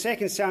referred to in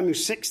 2 Samuel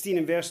 16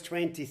 and verse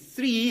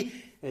 23,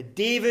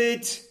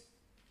 David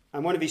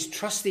and one of his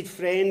trusted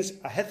friends,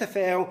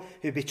 Ahithophel,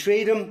 who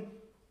betrayed him.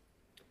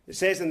 It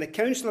says, and the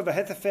counsel of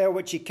Ahithophel,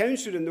 which he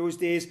counselled in those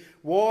days,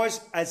 was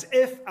as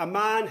if a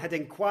man had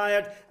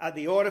inquired at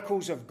the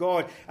oracles of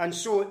God. And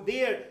so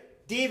there,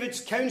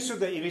 David's counsel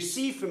that he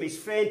received from his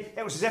friend,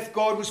 it was as if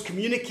God was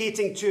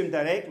communicating to him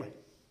directly.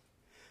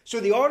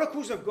 So the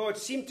oracles of God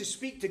seem to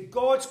speak to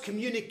God's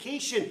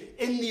communication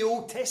in the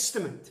Old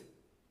Testament.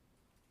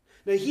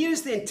 Now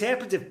here's the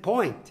interpretive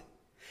point.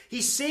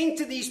 He's saying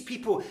to these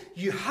people,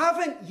 you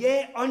haven't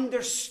yet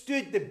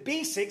understood the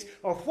basics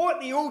of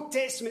what the Old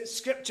Testament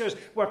scriptures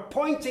were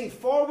pointing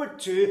forward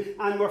to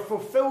and were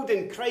fulfilled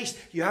in Christ.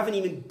 You haven't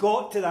even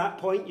got to that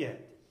point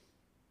yet.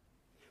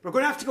 We're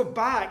going to have to go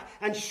back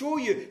and show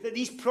you that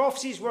these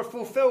prophecies were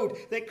fulfilled,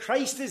 that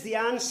Christ is the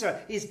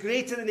answer. He's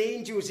greater than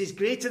angels. He's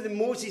greater than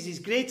Moses. He's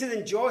greater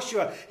than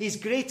Joshua. He's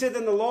greater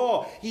than the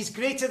law. He's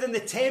greater than the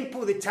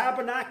temple, the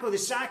tabernacle, the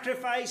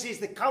sacrifices,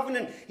 the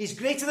covenant. He's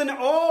greater than it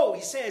all.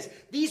 He says,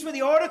 these were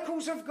the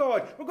oracles of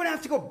God. We're going to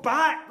have to go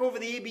back over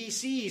the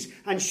ABCs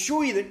and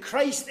show you that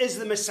Christ is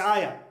the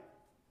Messiah.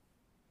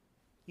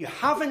 You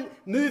haven't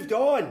moved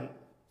on.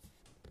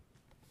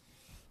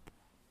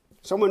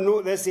 Someone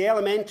wrote this, the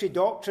elementary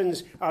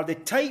doctrines are the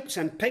types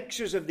and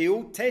pictures of the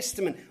Old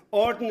Testament,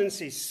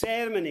 ordinances,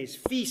 ceremonies,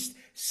 feasts,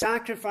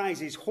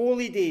 sacrifices,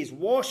 holy days,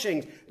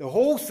 washings, the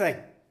whole thing,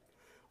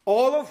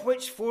 all of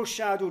which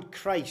foreshadowed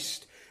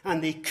Christ.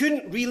 And they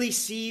couldn't really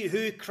see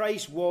who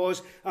Christ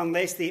was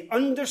unless they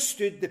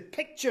understood the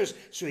pictures,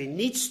 so he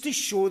needs to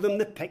show them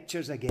the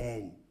pictures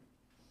again.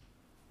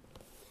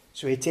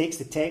 So he takes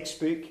the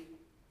textbook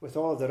with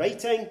all of the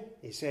writing,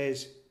 he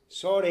says,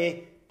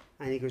 sorry,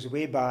 and he goes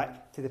way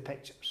back to the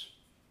pictures.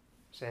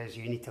 Says,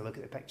 you need to look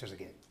at the pictures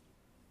again.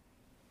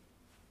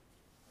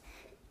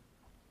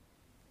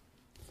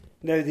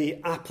 Now, the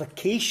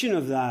application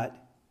of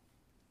that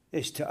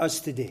is to us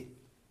today.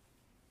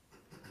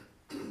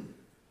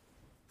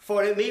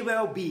 For it may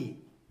well be,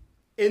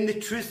 in the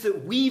truth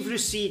that we've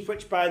received,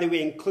 which, by the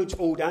way, includes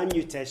Old and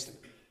New Testament,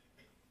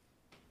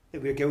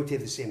 that we're guilty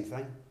of the same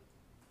thing.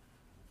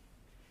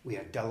 We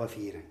are dull of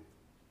hearing.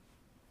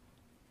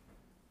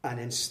 And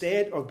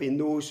instead of being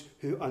those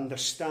who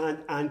understand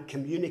and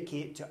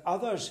communicate to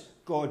others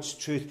God's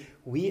truth,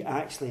 we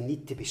actually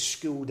need to be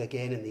schooled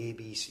again in the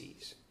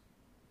ABCs.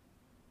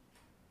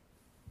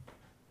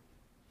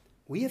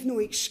 We have no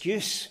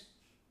excuse.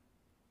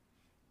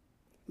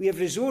 We have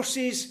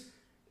resources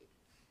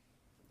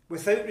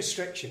without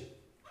restriction.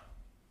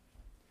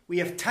 We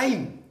have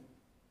time.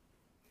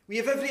 We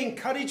have every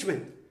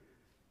encouragement.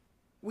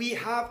 We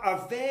have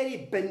a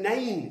very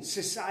benign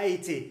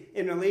society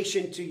in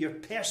relation to your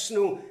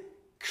personal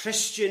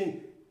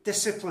Christian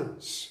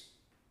disciplines.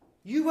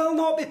 You will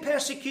not be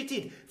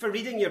persecuted for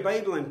reading your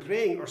Bible and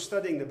praying or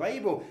studying the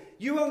Bible.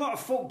 You will not have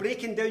folk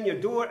breaking down your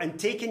door and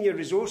taking your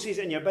resources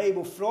and your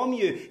Bible from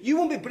you. You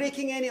won't be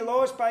breaking any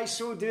laws by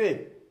so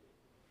doing.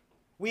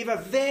 We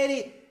have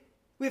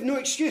no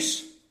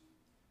excuse.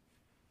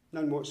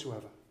 None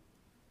whatsoever.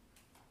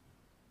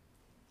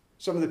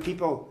 Some of the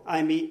people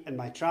I meet in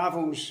my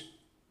travels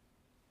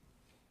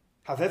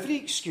have every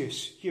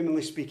excuse,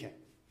 humanly speaking.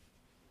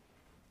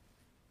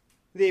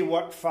 They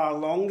work far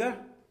longer.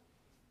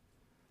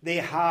 They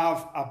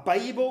have a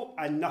Bible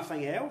and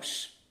nothing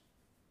else.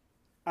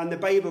 And the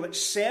Bible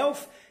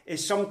itself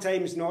is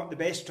sometimes not the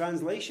best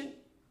translation.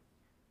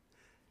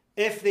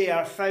 If they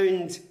are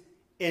found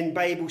in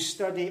Bible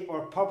study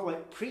or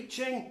public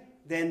preaching,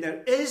 then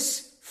there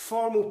is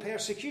formal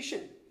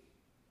persecution.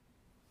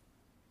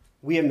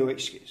 We have no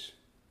excuse.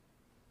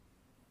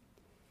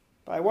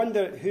 But I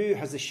wonder who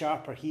has the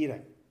sharper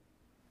hearing?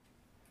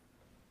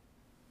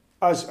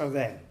 Us or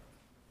them?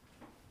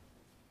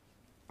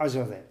 Us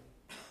or them?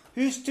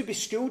 Who's to be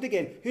schooled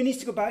again? Who needs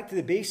to go back to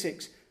the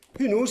basics?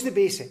 Who knows the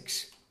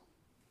basics?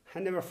 I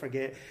never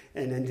forget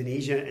in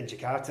Indonesia, in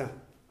Jakarta,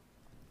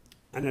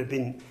 And I'd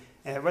been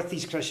with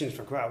these Christians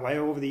for quite a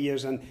while over the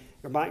years, and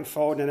go back and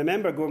forward. And I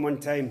remember going one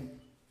time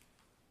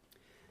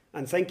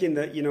and thinking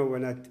that,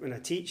 when I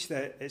teach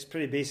that it's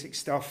pretty basic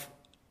stuff,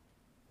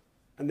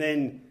 and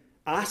then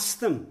asked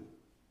them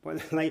what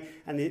they like,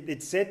 and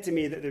they'd said to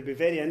me that they'd be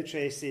very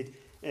interested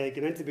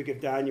getting into the book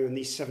of Daniel in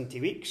these 70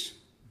 weeks,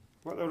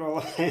 what they're all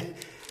like.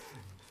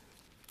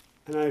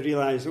 And I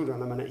realised, hold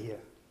on a minute here.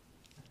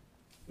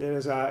 There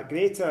is a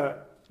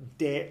greater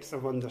depth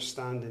of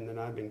understanding than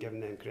I've been giving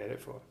them credit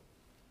for.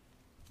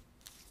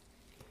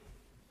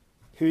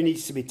 Who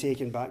needs to be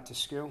taken back to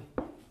school?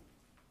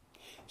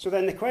 So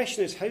then the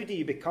question is, how do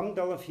you become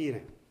dull of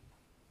hearing?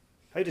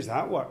 How does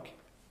that work?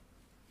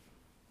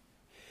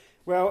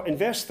 Well, in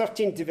verse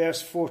 13 to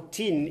verse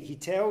 14, he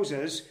tells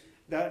us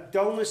that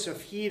dullness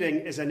of hearing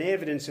is an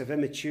evidence of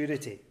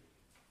immaturity.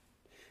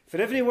 For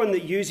everyone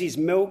that uses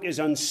milk is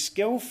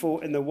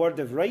unskillful in the word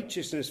of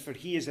righteousness, for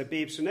he is a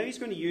babe. So now he's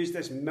going to use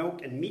this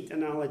milk and meat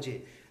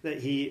analogy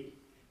that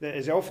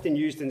is often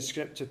used in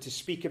Scripture to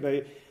speak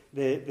about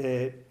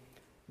the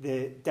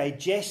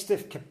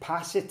digestive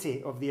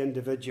capacity of the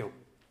individual.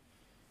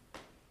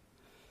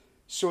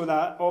 So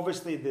that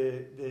obviously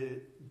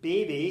the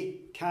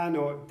baby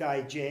cannot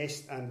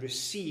digest and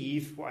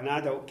receive what an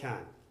adult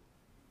can.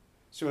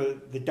 So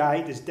the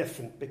diet is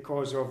different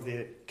because of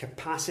the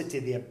capacity,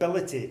 the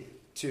ability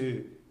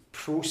to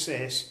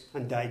process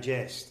and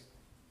digest.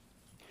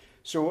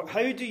 So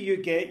how do you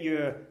get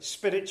your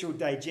spiritual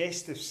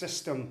digestive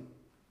system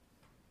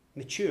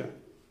mature?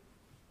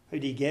 How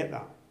do you get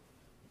that?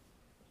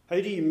 How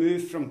do you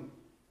move from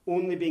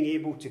only being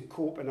able to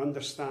cope and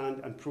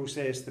understand and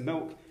process the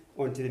milk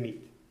onto the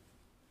meat?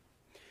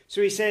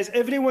 So he says,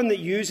 everyone that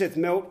useth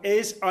milk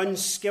is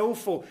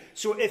unskillful.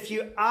 So if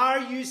you are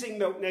using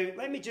milk, now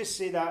let me just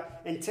say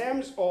that in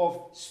terms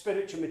of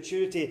spiritual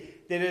maturity,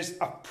 there is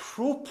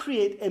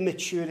appropriate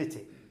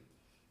immaturity.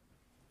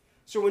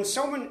 So when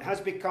someone has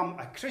become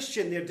a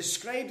Christian, they're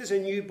described as a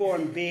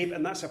newborn babe,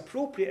 and that's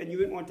appropriate, and you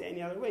wouldn't want it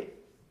any other way.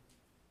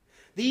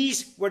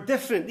 These were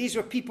different. These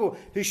were people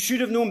who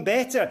should have known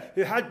better,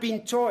 who had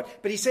been taught.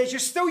 But he says, you're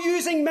still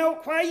using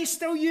milk. Why are you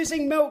still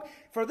using milk?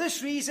 For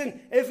this reason,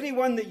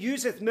 everyone that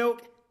useth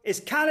milk is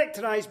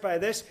characterized by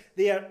this.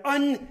 They are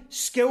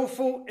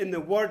unskillful in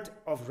the word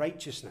of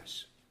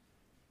righteousness.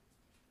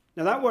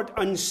 Now that word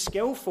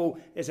unskillful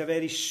is a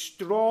very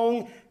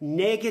strong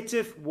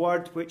negative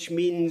word which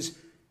means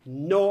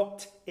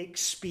not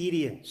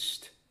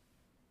experienced.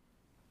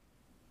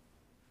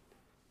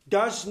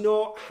 Does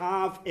not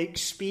have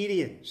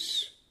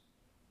experience.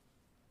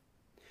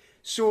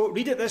 So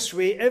read it this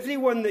way: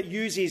 everyone that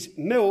uses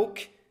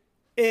milk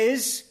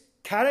is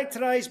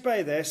characterized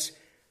by this.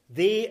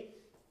 They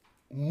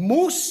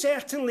most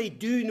certainly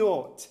do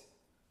not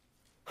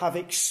have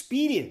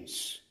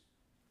experience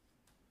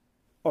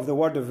of the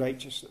word of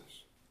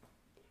righteousness,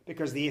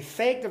 because the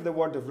effect of the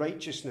word of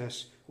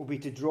righteousness will be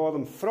to draw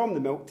them from the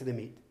milk to the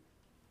meat.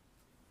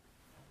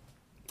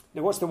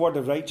 Now, what's the word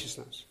of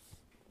righteousness?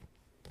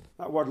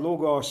 That word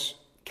logos,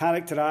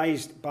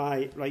 characterized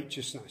by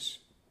righteousness.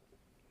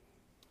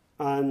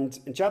 And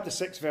in chapter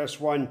 6, verse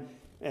 1,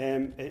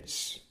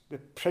 it's the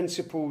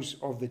principles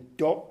of the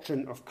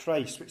doctrine of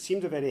Christ, which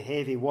seems a very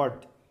heavy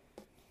word.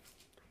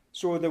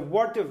 So the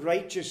word of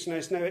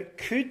righteousness, now it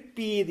could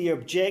be the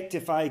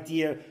objective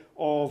idea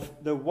of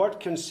the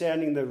word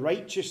concerning the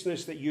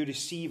righteousness that you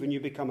receive when you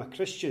become a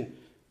Christian.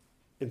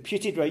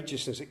 Imputed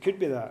righteousness, it could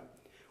be that.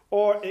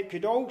 Or it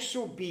could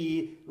also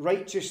be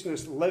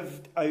righteousness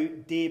lived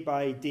out day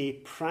by day,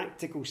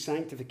 practical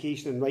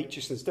sanctification and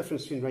righteousness,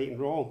 difference between right and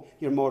wrong,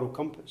 your moral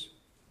compass.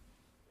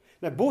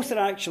 Now, both are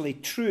actually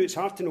true. It's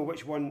hard to know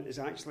which one is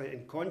actually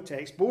in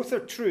context. Both are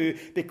true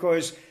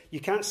because you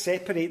can't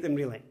separate them,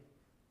 really.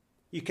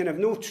 You can have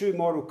no true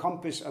moral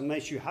compass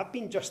unless you have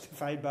been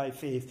justified by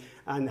faith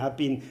and have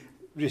been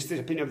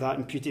recipients of that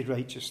imputed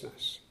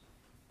righteousness.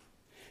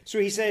 So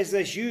he says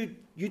this: you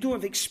don't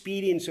have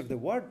experience of the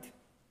word.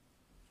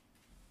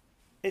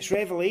 It's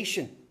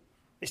revelation.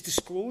 It's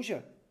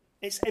disclosure.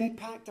 It's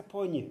impact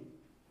upon you.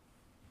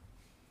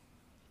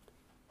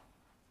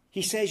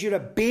 He says you're a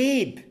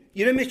babe.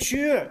 You're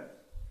immature.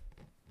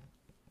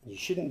 You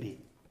shouldn't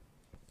be.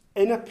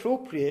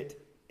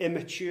 Inappropriate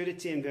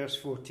immaturity in verse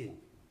 14.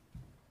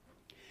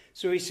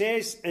 So he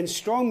says, and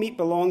strong meat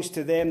belongs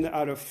to them that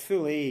are of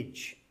full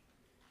age.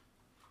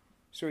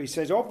 So he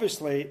says,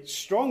 obviously,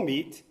 strong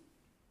meat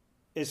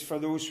is for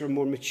those who are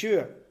more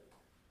mature.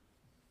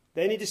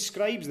 Then he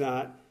describes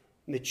that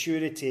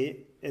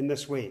maturity in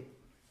this way.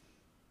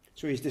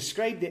 So he's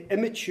described the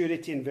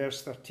immaturity in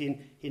verse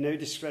 13. He now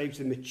describes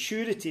the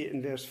maturity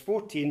in verse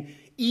 14.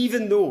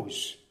 Even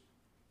those.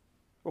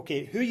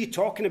 Okay, who are you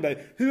talking about?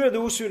 Who are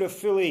those who are of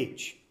full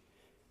age?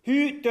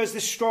 Who does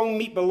the strong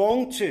meat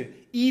belong to?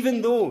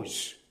 Even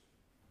those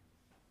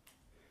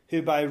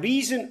who by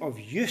reason of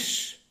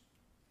use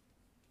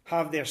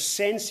have their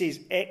senses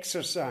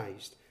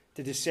exercised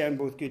to discern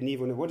both good and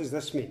evil. Now, what does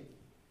this mean?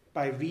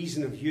 By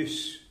reason of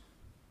use.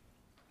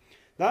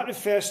 That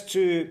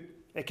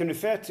it can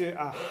refer to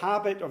a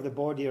habit of the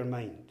body or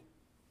mind.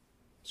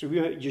 So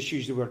we might just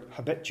use the word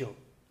habitual,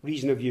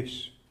 reason of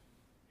use.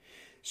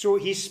 So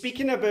he's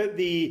speaking about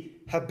the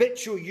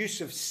habitual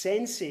use of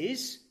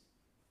senses,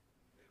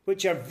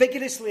 which are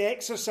vigorously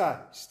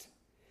exercised.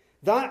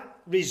 That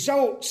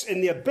results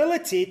in the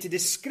ability to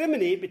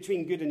discriminate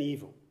between good and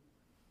evil.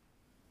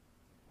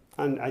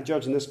 And I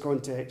judge in this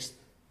context,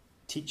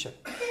 teaching.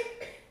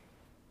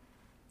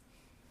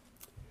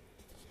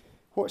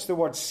 What's the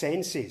word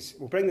senses?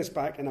 We'll bring this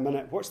back in a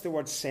minute. What's the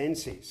word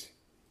senses?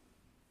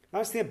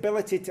 That's the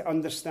ability to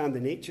understand the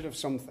nature of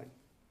something.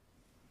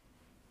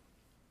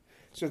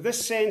 So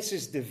this sense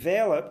is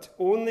developed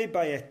only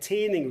by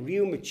attaining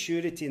real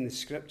maturity in the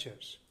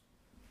Scriptures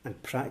and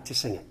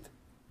practicing it.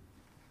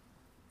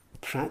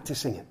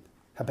 Practicing it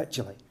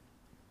habitually.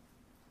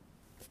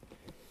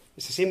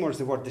 It's the same word as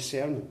the word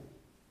discernment.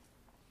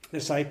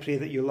 This I pray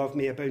that you love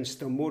may abound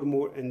still more and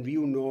more in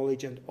real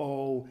knowledge and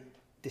all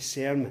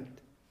discernment.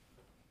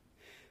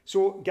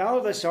 So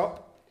gather this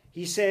up.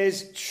 He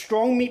says,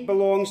 strong meat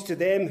belongs to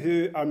them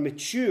who are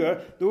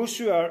mature, those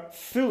who are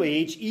full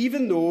age,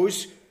 even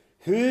those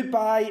who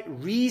by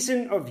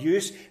reason of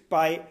use,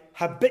 by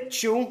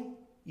habitual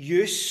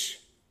use,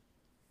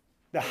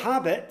 the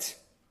habit,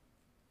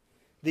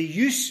 the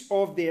use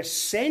of their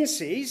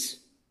senses,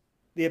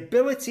 the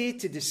ability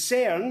to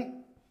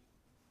discern,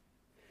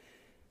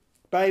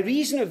 by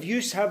reason of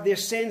use have their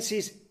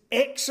senses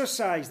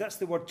exercised. That's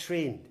the word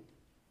trained.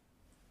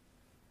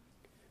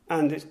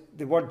 And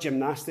the word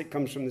gymnastic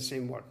comes from the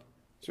same word.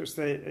 So it's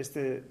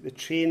the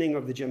training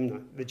of the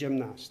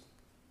gymnast.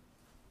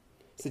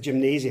 It's the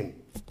gymnasium.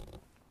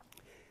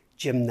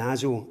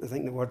 Gymnazo, I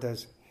think the word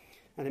is.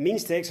 And it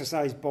means to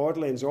exercise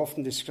bodily and is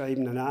often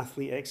describing an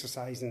athlete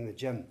exercising in the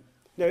gym.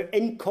 Now,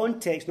 in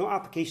context, not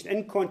application,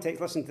 in context,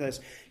 listen to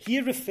this.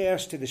 Here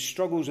refers to the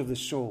struggles of the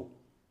soul.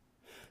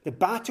 The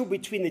battle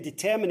between the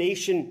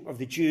determination of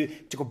the Jew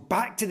to go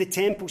back to the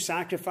temple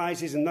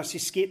sacrifices and thus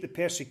escape the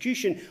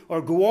persecution,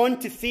 or go on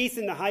to faith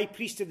in the high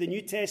priest of the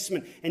New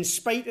Testament in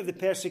spite of the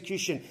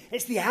persecution.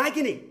 It's the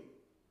agony.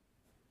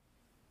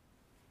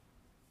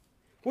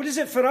 What is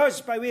it for us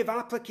by way of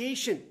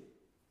application?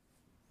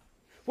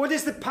 What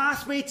is the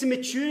pathway to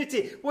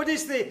maturity? What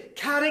is the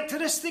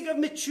characteristic of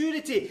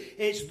maturity?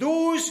 It's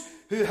those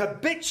who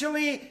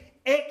habitually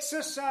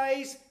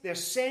exercise their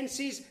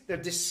senses, their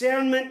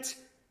discernment,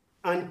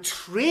 and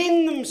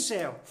train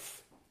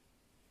themselves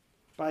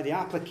by the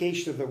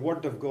application of the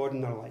Word of God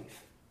in their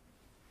life.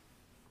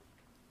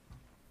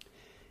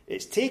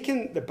 It's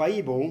taken the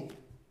Bible,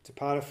 to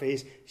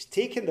paraphrase, it's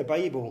taken the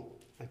Bible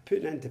and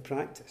putting it into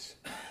practice.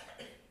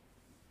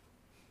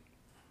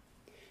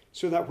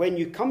 So that when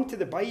you come to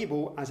the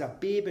Bible as a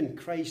babe in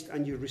Christ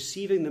and you're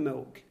receiving the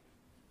milk,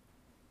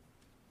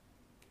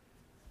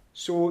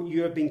 so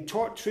you're being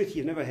taught truth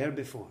you've never heard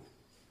before.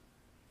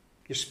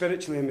 You're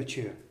spiritually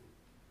immature.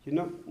 You've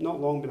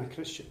not long been a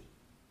Christian.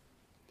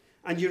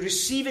 And you're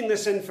receiving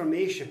this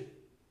information,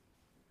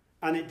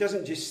 and it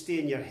doesn't just stay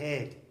in your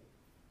head.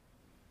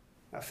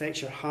 It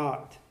affects your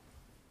heart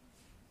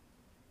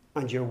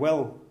and your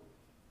will.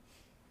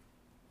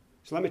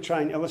 So let me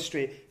try and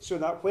illustrate, so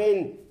that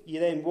when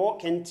you then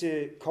walk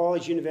into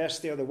college,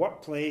 university, or the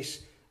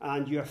workplace,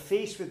 and you're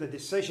faced with a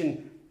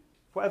decision,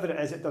 whatever it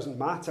is, it doesn't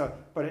matter,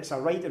 but it's a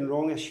right and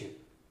wrong issue.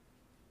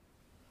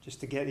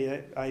 Just to get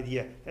the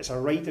idea, it's a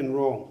right and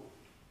wrong.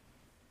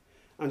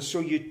 And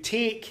so you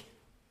take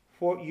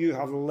what you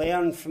have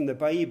learned from the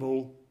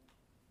Bible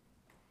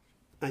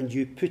and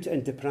you put it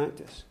into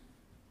practice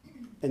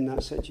in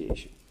that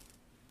situation.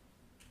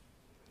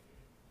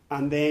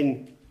 And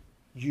then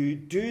you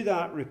do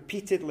that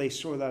repeatedly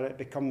so that it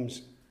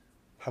becomes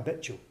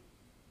habitual.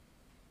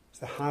 It's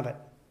the habit.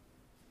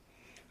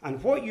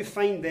 And what you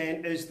find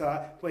then is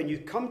that when you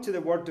come to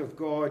the Word of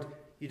God,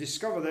 you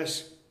discover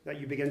this, that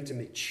you begin to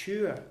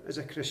mature as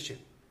a Christian.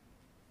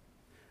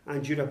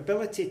 And your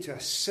ability to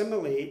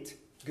assimilate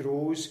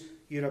grows.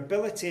 Your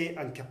ability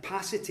and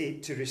capacity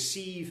to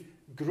receive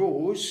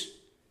grows,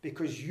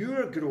 because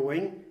you're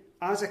growing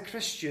as a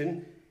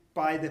Christian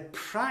by the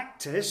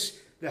practice,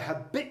 the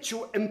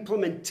habitual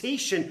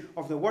implementation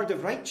of the word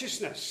of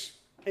righteousness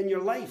in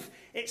your life.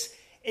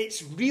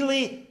 It's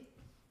really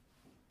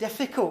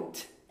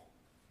difficult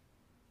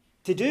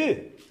to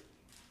do.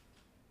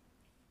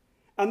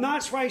 And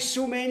that's why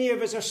so many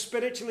of us are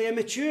spiritually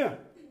immature.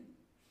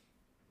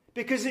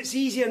 Because it's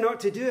easier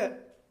not to do it.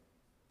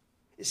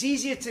 It's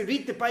easier to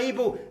read the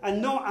Bible and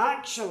not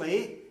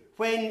actually,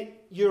 when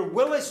your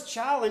will is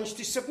challenged,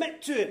 to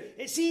submit to it.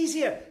 It's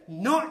easier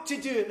not to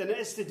do it than it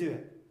is to do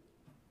it.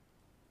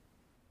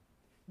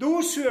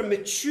 Those who are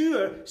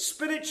mature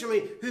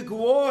spiritually, who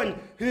go on,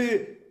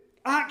 who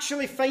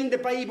actually find the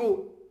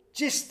Bible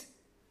just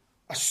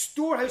a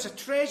storehouse, a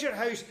treasure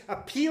house,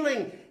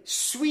 appealing,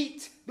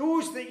 sweet,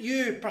 those that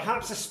you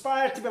perhaps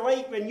aspire to be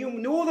like when you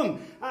know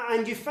them,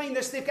 and you find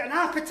this, they've got an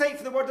appetite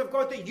for the Word of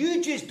God that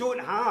you just don't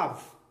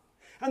have.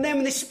 And then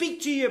when they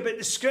speak to you about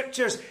the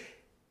Scriptures,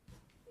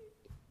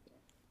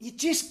 you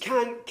just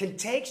can't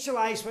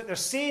contextualise what they're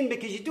saying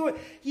because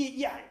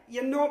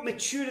you're not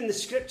mature in the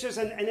scriptures,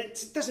 and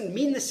it doesn't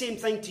mean the same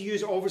thing to you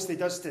as it obviously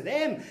does to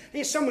them.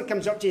 If someone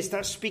comes up to you and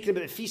starts speaking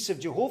about the feasts of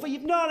Jehovah,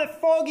 you've not the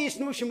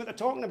foggiest notion what they're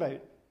talking about.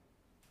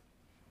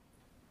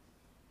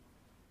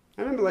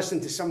 I remember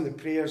listening to some of the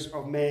prayers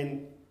of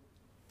men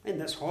in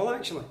this hall,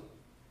 actually,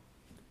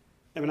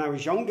 and when I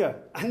was younger,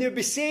 and they'd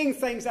be saying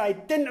things I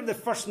didn't have the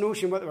first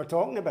notion what they were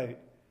talking about.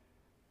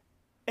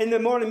 In the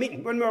morning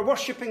meeting, when we were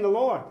worshipping the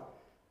Lord,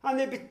 and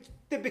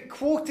they'd be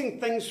quoting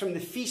things from the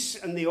feasts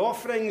and the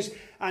offerings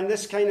and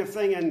this kind of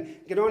thing, and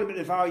get on about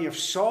the value of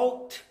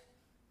salt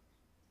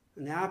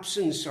and the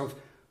absence of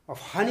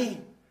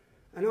honey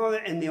and all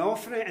that in the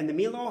offering and the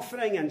meal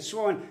offering and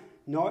so on.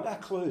 Not a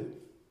clue.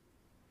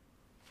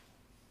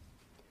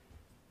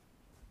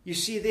 You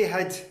see, they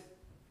had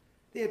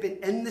been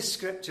in the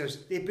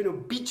scriptures. They had been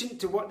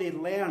obedient to what they'd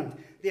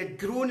learned. They had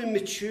grown in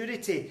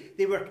maturity.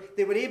 They were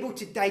able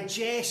to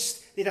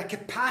digest. They had a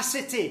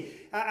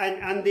capacity,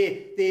 and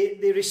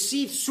they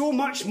received so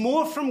much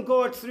more from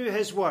God through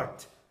his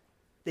word.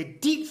 The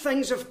deep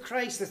things of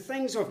Christ, the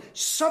things of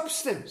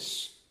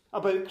substance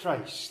about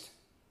Christ.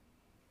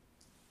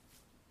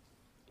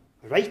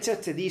 The writer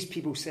to these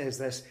people says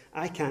this: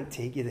 I can't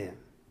take you there.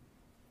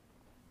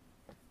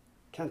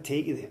 Can't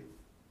take you there.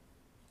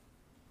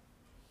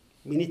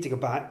 We need to go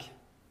back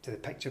to the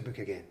picture book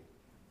again.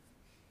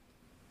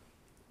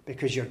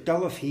 Because you're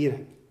dull of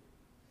hearing.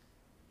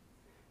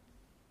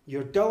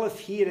 You're dull of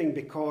hearing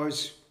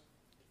because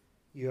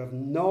you have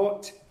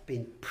not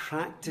been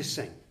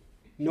practicing,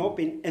 not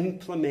been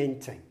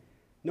implementing,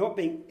 not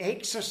been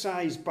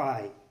exercised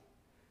by,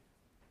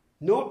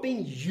 not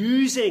been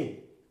using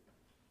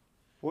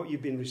what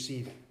you've been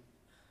receiving.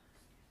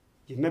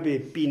 You've maybe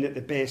been at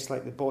the best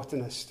like the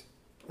botanist,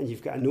 and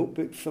you've got a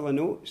notebook full of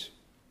notes.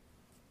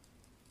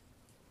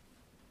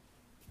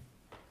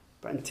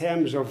 But in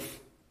terms of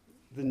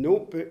the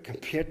notebook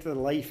compared to the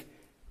life,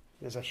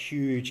 there's a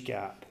huge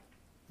gap.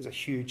 There's a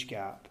huge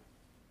gap.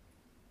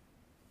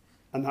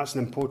 And that's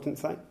an important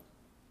thing.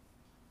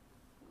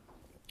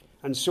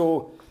 And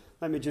so,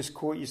 let me just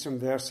quote you some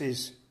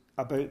verses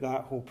about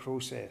that whole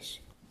process.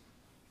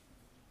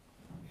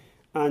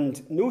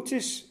 And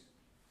notice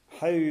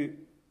how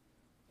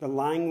the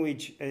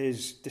language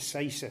is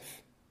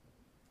decisive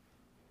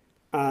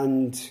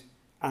and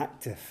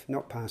active,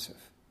 not passive.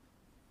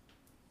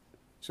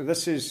 So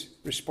this is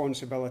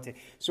responsibility.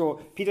 So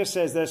Peter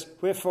says this: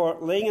 wherefore,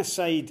 laying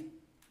aside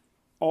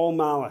all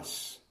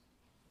malice,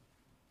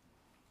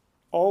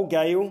 all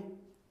guile,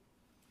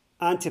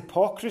 and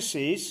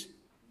hypocrisies,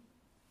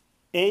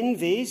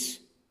 envies,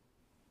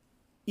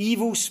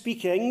 evil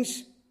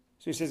speakings.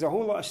 So he says a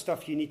whole lot of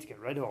stuff you need to get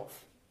rid of.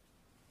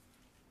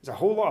 There's a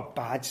whole lot of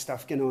bad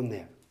stuff going on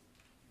there.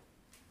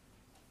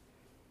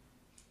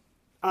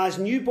 As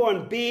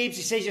newborn babes,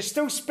 he says you're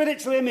still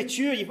spiritually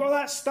immature. You've got all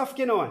that stuff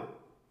going on.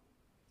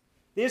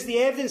 There's the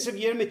evidence of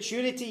your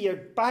immaturity. You're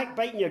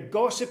backbiting, you're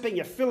gossiping,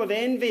 you're full of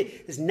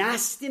envy. There's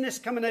nastiness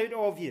coming out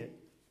of you.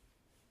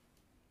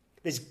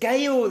 There's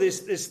guile,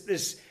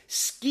 there's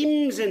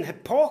schemes and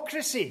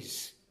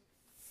hypocrisies.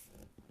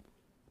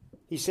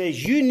 He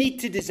says you need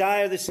to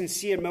desire the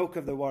sincere milk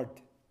of the word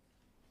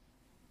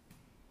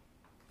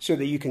so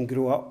that you can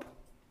grow up.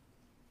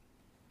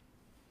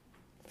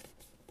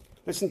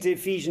 Listen to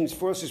Ephesians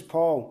 4, this is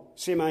Paul,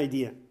 same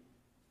idea.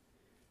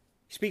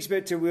 He speaks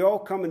about till we all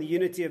come in the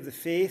unity of the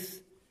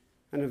faith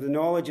and of the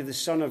knowledge of the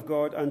Son of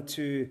God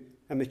unto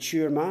a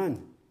mature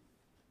man,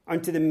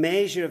 unto the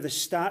measure of the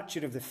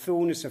stature of the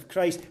fullness of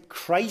Christ,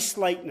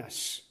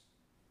 Christ-likeness,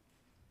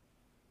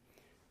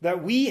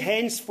 that we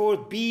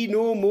henceforth be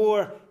no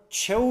more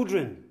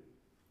children,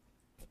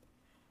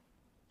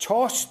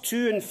 tossed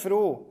to and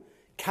fro,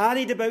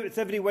 carried about with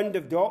every wind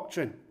of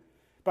doctrine,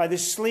 by the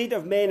sleight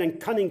of men and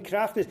cunning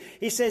craftiness.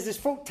 He says there's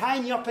folk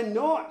tying you up in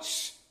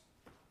knots.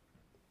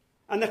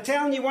 And they're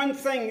telling you one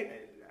thing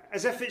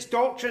as if it's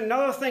doctrine,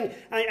 another thing,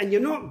 and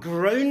you're not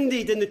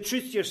grounded in the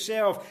truth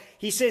yourself.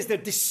 He says they're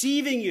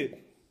deceiving you.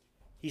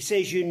 He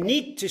says you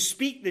need to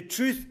speak the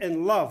truth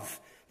in love,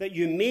 that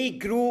you may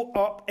grow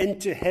up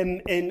into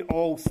him in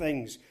all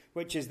things,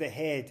 which is the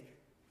head,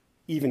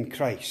 even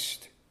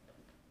Christ.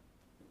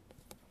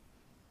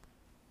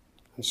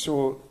 And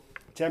so,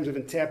 in terms of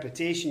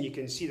interpretation, you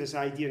can see this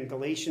idea in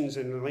Galatians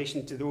in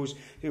relation to those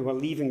who were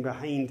leaving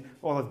behind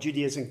all of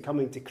Judaism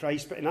coming to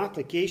Christ. But in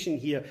application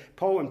here,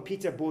 Paul and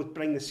Peter both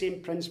bring the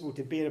same principle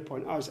to bear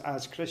upon us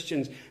as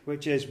Christians,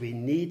 which is we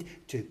need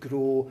to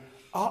grow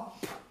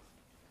up.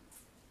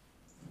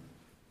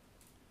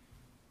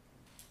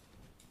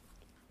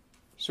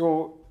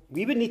 So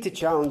we would need to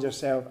challenge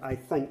ourselves, I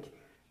think,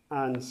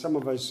 and some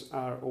of us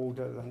are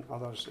older than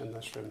others in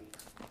this room.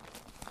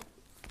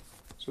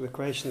 So the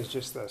question is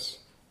just this.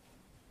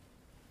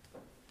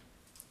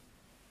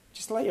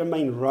 Just let your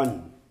mind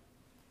run.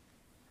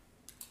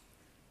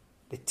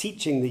 The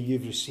teaching that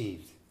you've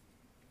received,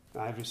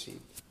 that I've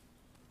received.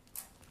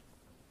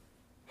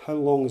 How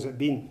long has it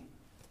been?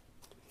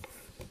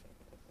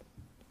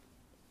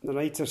 The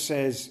writer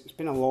says, it's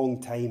been a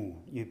long time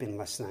you've been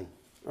listening,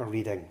 or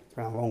reading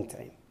for a long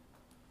time.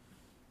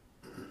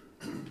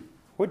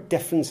 What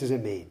difference has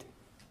it made?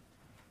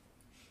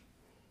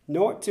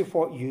 Not to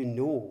what you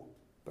know,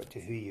 but to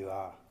who you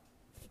are.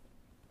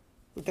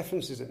 What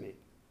difference has it made?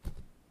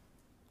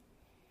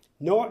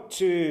 Not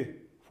to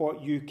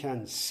what you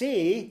can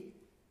say,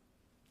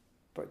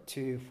 but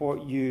to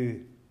what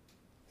you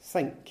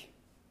think.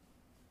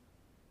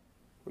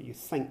 What you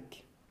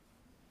think.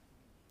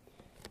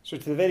 So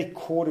to the very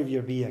core of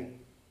your being.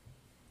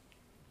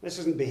 This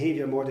isn't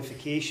behaviour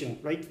modification,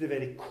 right to the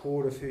very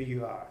core of who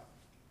you are.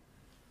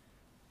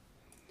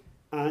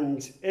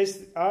 And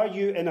are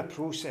you in a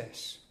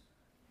process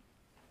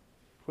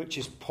which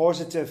is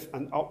positive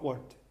and upward?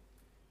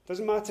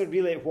 Doesn't matter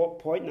really at what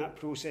point in that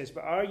process,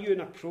 but are you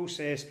in a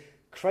process?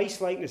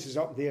 Christ-likeness is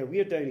up there,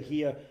 we're down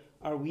here.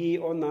 Are we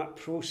on that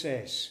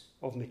process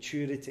of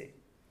maturity?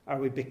 Are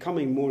we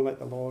becoming more like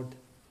the Lord?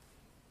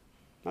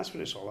 That's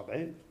what it's all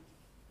about.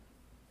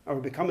 Are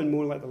we becoming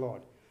more like the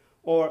Lord?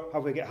 Or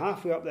have we got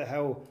halfway up the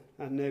hill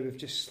and now we've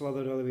just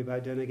slithered all the way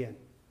back down again?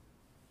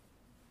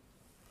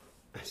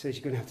 I says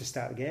you're going to have to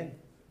start again.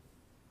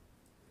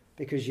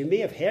 Because you may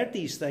have heard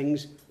these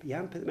things, but you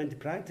haven't put them into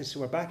practice, so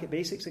we're back at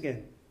basics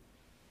again.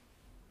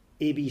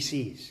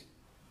 ABCs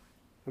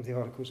of the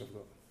oracles of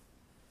God.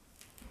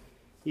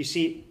 You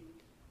see,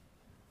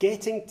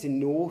 getting to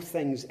know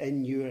things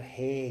in your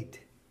head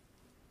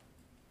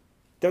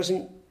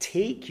doesn't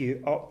take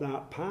you up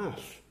that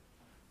path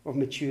of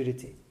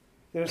maturity.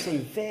 There are some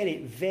very,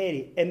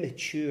 very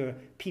immature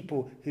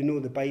people who know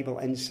the Bible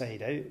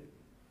inside out,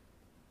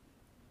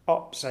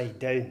 upside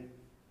down,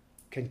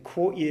 can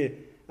quote you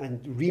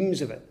and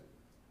reams of it.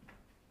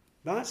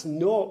 That's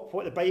not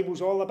what the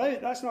Bible's all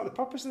about. That's not the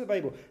purpose of the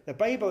Bible. The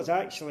Bible is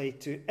actually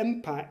to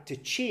impact, to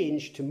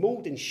change, to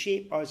mould and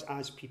shape us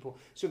as people.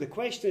 So the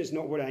question is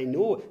not what I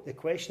know. The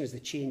question is the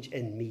change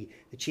in me.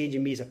 The change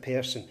in me as a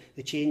person.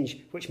 The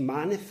change which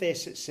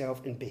manifests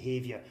itself in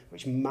behaviour,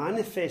 which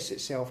manifests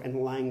itself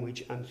in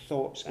language and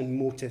thoughts and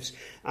motives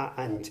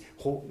and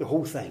the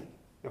whole thing.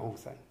 The whole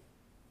thing.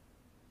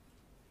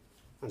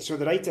 And so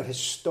the writer has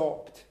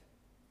stopped.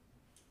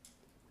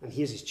 And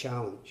here's his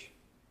challenge.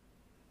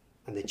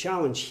 And the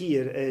challenge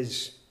here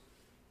is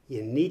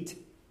you need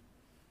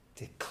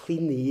to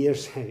clean the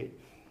ears out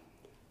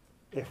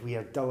if we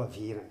are dull of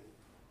hearing.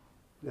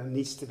 There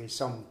needs to be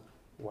some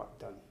work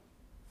done.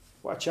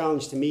 What a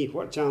challenge to me,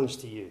 what a challenge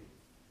to you.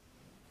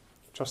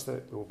 Trust that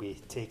it will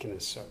be taken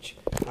as such,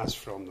 as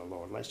from the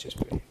Lord. Let's just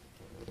pray.